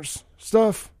insurance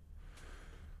stuff.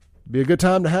 Be a good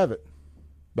time to have it.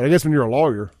 But I guess when you're a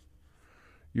lawyer,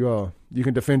 you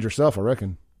can defend yourself, I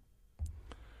reckon.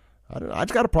 I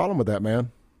just got a problem with that,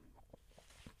 man.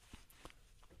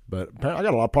 But apparently I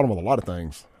got a lot of problem with a lot of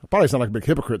things. I probably sound like a big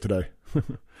hypocrite today.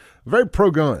 Very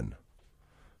pro-gun.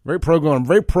 Very pro-gun. I'm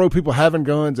very pro people having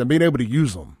guns and being able to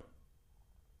use them.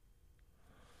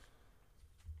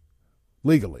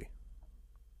 Legally.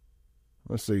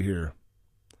 Let's see here.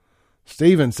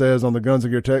 Steven says on the Guns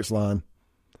and Gear text line,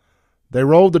 they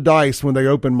rolled the dice when they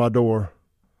opened my door.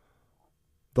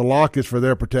 The lock is for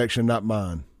their protection, not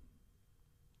mine.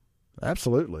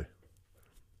 Absolutely.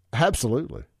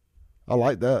 Absolutely. I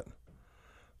like that.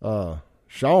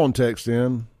 Sean texts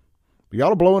in.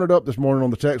 Y'all are blowing it up this morning on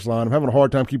the text line. I'm having a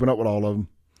hard time keeping up with all of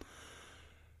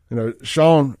them.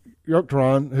 Sean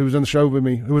Yerktron, who was on the show with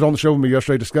me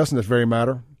yesterday discussing this very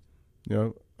matter,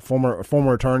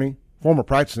 former attorney, former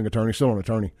practicing attorney, still an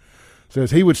attorney,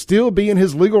 says he would still be in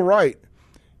his legal right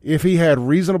if he had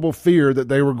reasonable fear that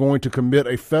they were going to commit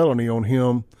a felony on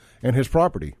him and his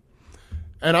property.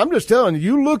 And I'm just telling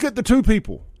you, look at the two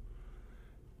people.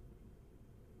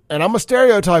 And I'm going to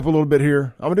stereotype a little bit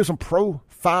here. I'm going to do some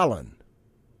profiling.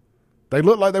 They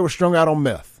looked like they were strung out on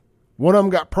meth. One of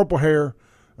them got purple hair,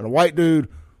 and a white dude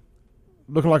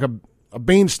looking like a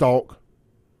beanstalk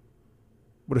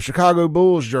with a Chicago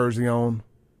Bulls jersey on,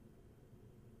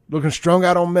 looking strung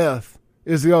out on meth,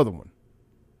 is the other one.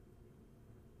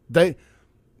 They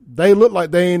look like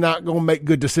they ain't not going to make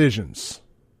good decisions,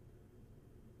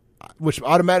 which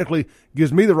automatically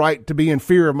gives me the right to be in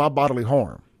fear of my bodily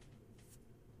harm.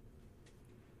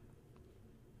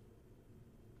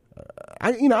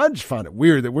 I just find it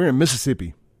weird that we're in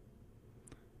Mississippi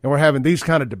and we're having these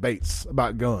kind of debates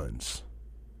about guns.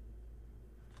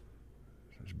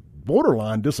 It's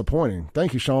borderline disappointing.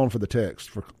 Thank you, Sean, for the text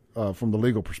from the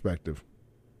legal perspective.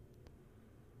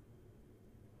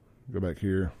 Go back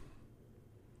here.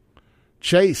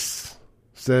 Chase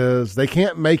says, they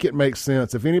can't make it make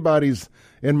sense. If anybody's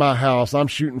in my house, I'm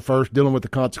shooting first, dealing with the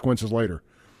consequences later.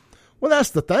 Well, that's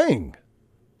the thing,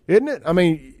 isn't it? I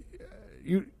mean,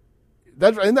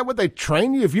 isn't that what they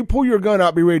train you? If you pull your gun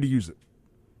out, be ready to use it.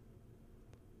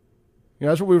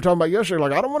 That's what we were talking about yesterday.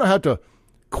 Like, I don't want to have to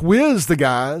quiz the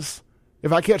guys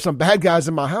if I catch some bad guys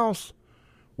in my house.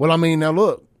 Well, I mean, now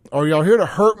look, are y'all here to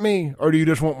hurt me or do you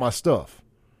just want my stuff?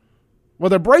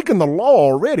 Well, they're breaking the law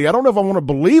already. I don't know if I want to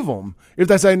believe them if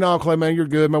they say, no, Clay, man, you're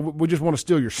good, man. We just want to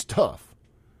steal your stuff.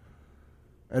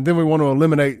 And then we want to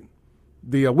eliminate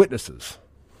the witnesses.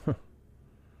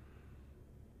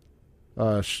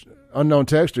 Unknown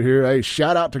texter here. Hey,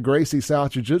 shout out to Gracie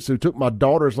South Jiu-Jitsu. Took my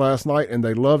daughters last night and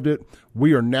they loved it.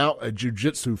 We are now a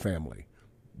jiu-jitsu family.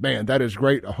 Man, that is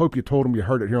great. I hope you told them you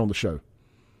heard it here on the show.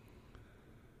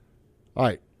 All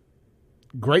right.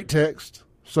 Great text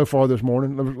so far this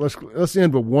morning. Let's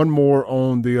end with one more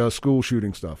on the school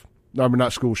shooting stuff. No, I mean,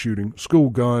 not school shooting, school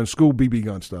gun, school BB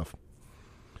gun stuff.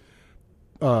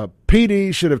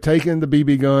 PD should have taken the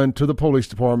BB gun to the police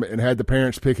department and had the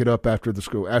parents pick it up after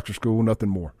school, nothing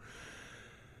more.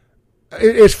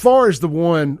 As far as the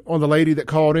one on the lady that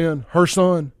called in, her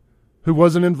son, who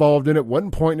wasn't involved in it,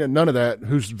 wasn't pointing at none of that,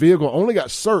 whose vehicle only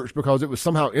got searched because it was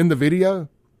somehow in the video,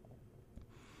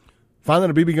 finding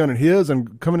a BB gun in his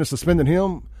and coming and suspending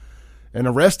him and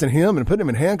arresting him and putting him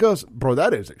in handcuffs, bro,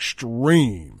 that is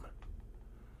extreme.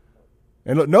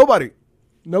 And look, nobody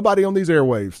on these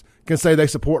airwaves can say they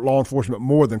support law enforcement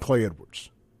more than Clay Edwards.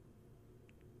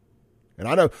 And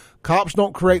I know cops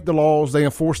don't create the laws, they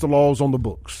enforce the laws on the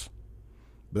books.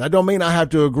 But that don't mean I have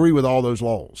to agree with all those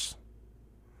laws.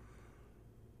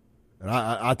 And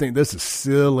I think this is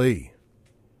silly.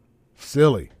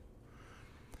 Silly.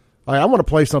 All right, I want to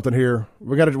play something here.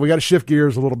 We got to shift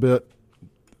gears a little bit.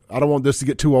 I don't want this to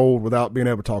get too old without being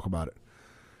able to talk about it.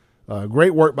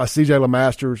 Great work by CJ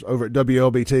LeMasters over at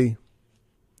WLBT.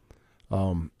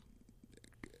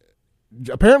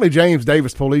 Apparently James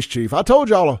Davis, police chief. I told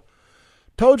y'all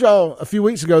a few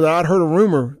weeks ago that I'd heard a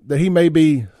rumor that he may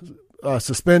be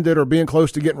suspended or being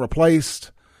close to getting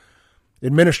replaced,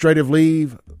 administrative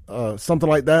leave, something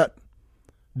like that,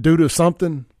 due to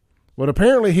something. But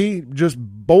apparently he just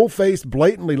bold-faced,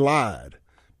 blatantly lied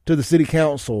to the city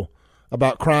council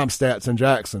about crime stats in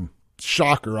Jackson.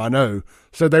 Shocker, I know.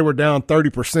 Said they were down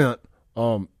 30%.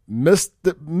 Missed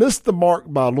the mark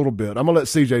by a little bit. I'm going to let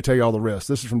CJ tell you all the rest.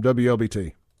 This is from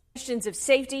WLBT. Questions of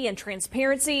safety and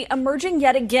transparency emerging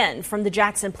yet again from the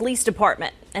Jackson Police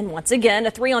Department. And once again,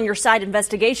 a 3-on-your-side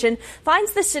investigation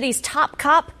finds the city's top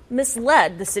cop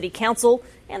misled the city council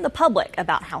and the public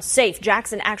about how safe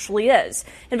Jackson actually is.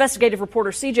 Investigative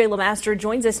reporter CJ LeMaster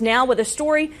joins us now with a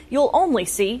story you'll only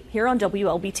see here on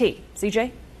WLBT.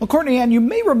 CJ? Well, Courtney Ann, you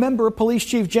may remember Police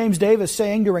Chief James Davis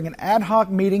saying during an ad hoc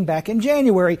meeting back in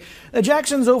January that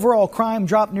Jackson's overall crime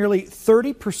dropped nearly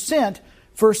 30%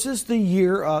 versus the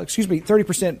year,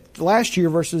 30% last year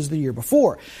versus the year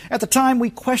before. At the time, we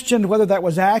questioned whether that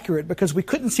was accurate because we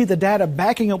couldn't see the data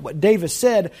backing up what Davis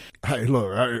said. Hey,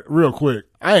 look, real quick,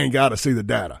 I ain't got to see the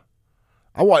data.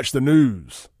 I watch the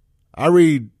news. I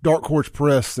read Dark Horse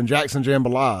Press and Jackson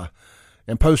Jambalaya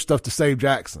and post stuff to save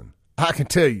Jackson. I can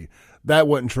tell you, that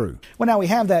wasn't true. Well, now we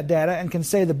have that data and can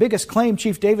say the biggest claim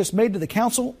Chief Davis made to the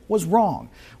council was wrong.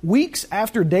 Weeks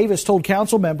after Davis told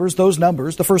council members those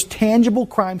numbers, the first tangible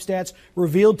crime stats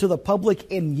revealed to the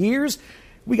public in years,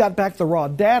 we got back the raw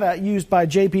data used by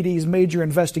JPD's Major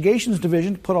Investigations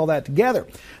Division to put all that together.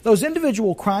 Those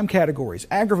individual crime categories,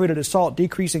 aggravated assault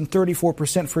decreasing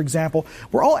 34%, for example,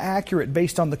 were all accurate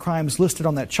based on the crimes listed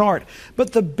on that chart.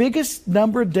 But the biggest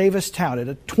number Davis touted,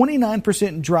 a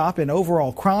 29% drop in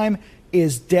overall crime,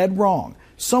 is dead wrong.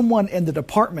 Someone in the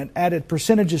department added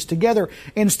percentages together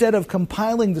instead of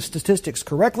compiling the statistics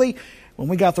correctly. When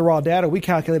we got the raw data, we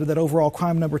calculated that overall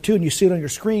crime number 2, and you see it on your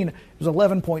screen, it was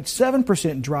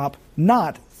 11.7% drop,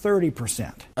 not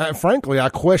 30%. Frankly, I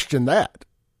question that.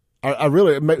 I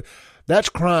really, That's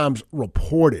crimes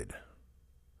reported.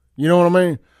 You know what I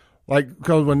mean? Like,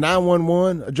 because when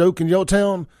 911, a joke in your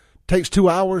town, takes 2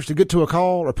 hours to get to a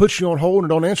call or puts you on hold and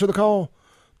don't answer the call,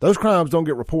 those crimes don't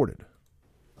get reported.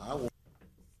 I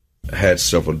had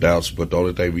several doubts, but the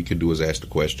only thing we can do is ask the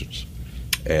questions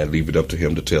and leave it up to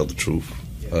him to tell the truth.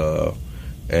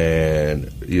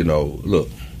 And, you know, look,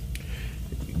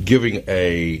 giving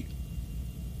a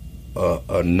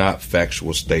not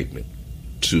factual statement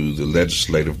to the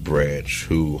legislative branch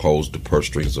who holds the purse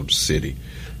strings of the city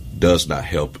does not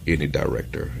help any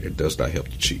director. It does not help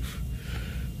the chief.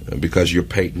 And because you're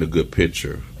painting a good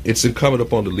picture, it's incumbent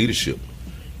upon the leadership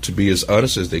to be as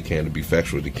honest as they can, to be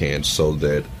factual as they can, so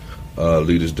that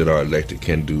leaders that are elected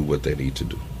can do what they need to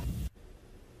do.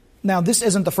 Now, this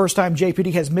isn't the first time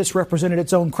JPD has misrepresented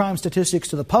its own crime statistics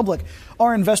to the public.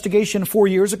 Our investigation 4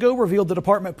 years ago revealed the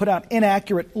department put out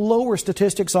inaccurate, lower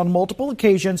statistics on multiple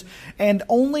occasions, and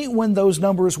only when those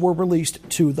numbers were released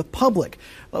to the public.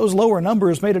 Those lower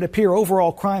numbers made it appear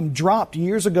overall crime dropped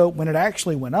years ago when it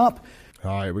actually went up.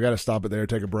 All right, we got to stop it there,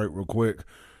 take a break real quick.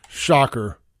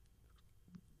 Shocker.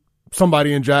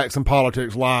 Somebody in Jackson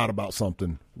politics lied about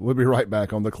something. We'll be right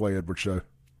back on the Clay Edwards Show.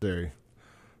 There.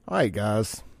 All right,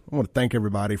 guys. I want to thank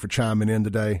everybody for chiming in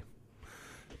today.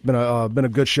 Been a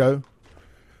good show.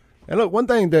 And look, one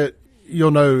thing that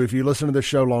you'll know if you listen to this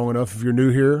show long enough, if you're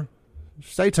new here,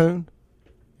 stay tuned.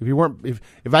 If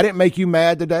I didn't make you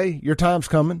mad today, your time's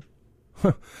coming.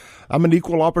 I'm an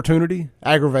equal opportunity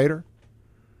aggravator.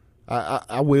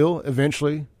 I will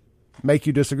eventually make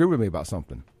you disagree with me about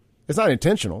something. It's not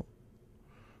intentional,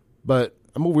 but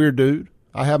I'm a weird dude.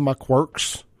 I have my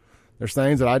quirks. There's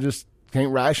things that I just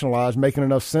can't rationalize making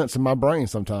enough sense in my brain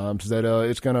sometimes that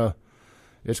it's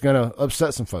gonna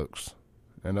upset some folks.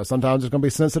 And sometimes it's going to be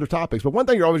sensitive topics. But one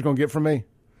thing you're always going to get from me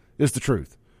is the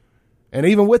truth. And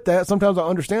even with that, sometimes I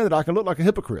understand that I can look like a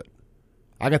hypocrite.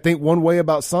 I can think one way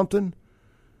about something,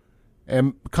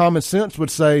 and common sense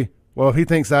would say, well, if he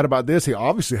thinks that about this, he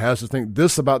obviously has to think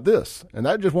this about this. And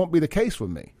that just won't be the case with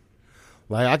me.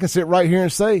 Like, I can sit right here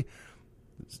and say,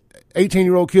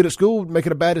 18-year-old kid at school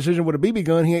making a bad decision with a BB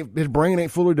gun, his brain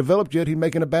ain't fully developed yet, he's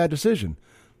making a bad decision.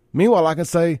 Meanwhile, I can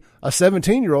say a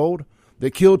 17-year-old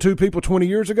that killed 2 people 20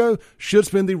 years ago should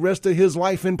spend the rest of his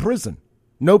life in prison.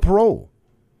 No parole.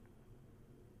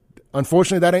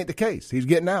 Unfortunately, that ain't the case. He's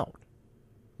getting out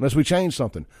unless we change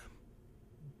something.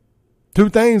 2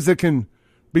 things that can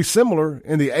be similar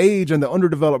in the age and the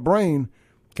underdeveloped brain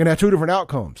can have 2 different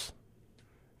outcomes.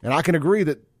 And I can agree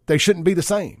that they shouldn't be the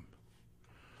same.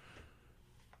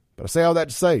 But I say all that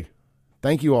to say,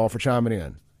 thank you all for chiming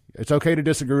in. It's okay to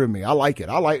disagree with me. I like it.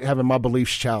 I like having my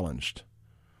beliefs challenged.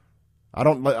 I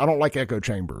don't like echo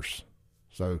chambers.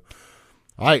 So,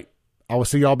 all right. I will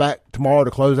see y'all back tomorrow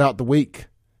to close out the week.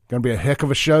 Going to be a heck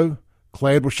of a show.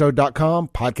 ClayEdwardsShow.com.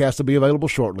 Podcast will be available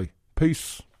shortly.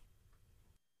 Peace.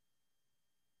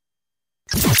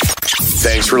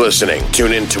 Thanks for listening.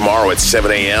 Tune in tomorrow at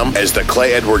 7 a.m. as the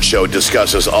Clay Edwards Show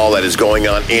discusses all that is going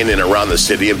on in and around the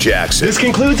city of Jackson. This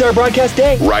concludes our broadcast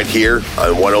day. Right here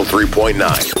on 103.9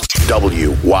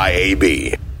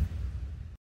 WYAB.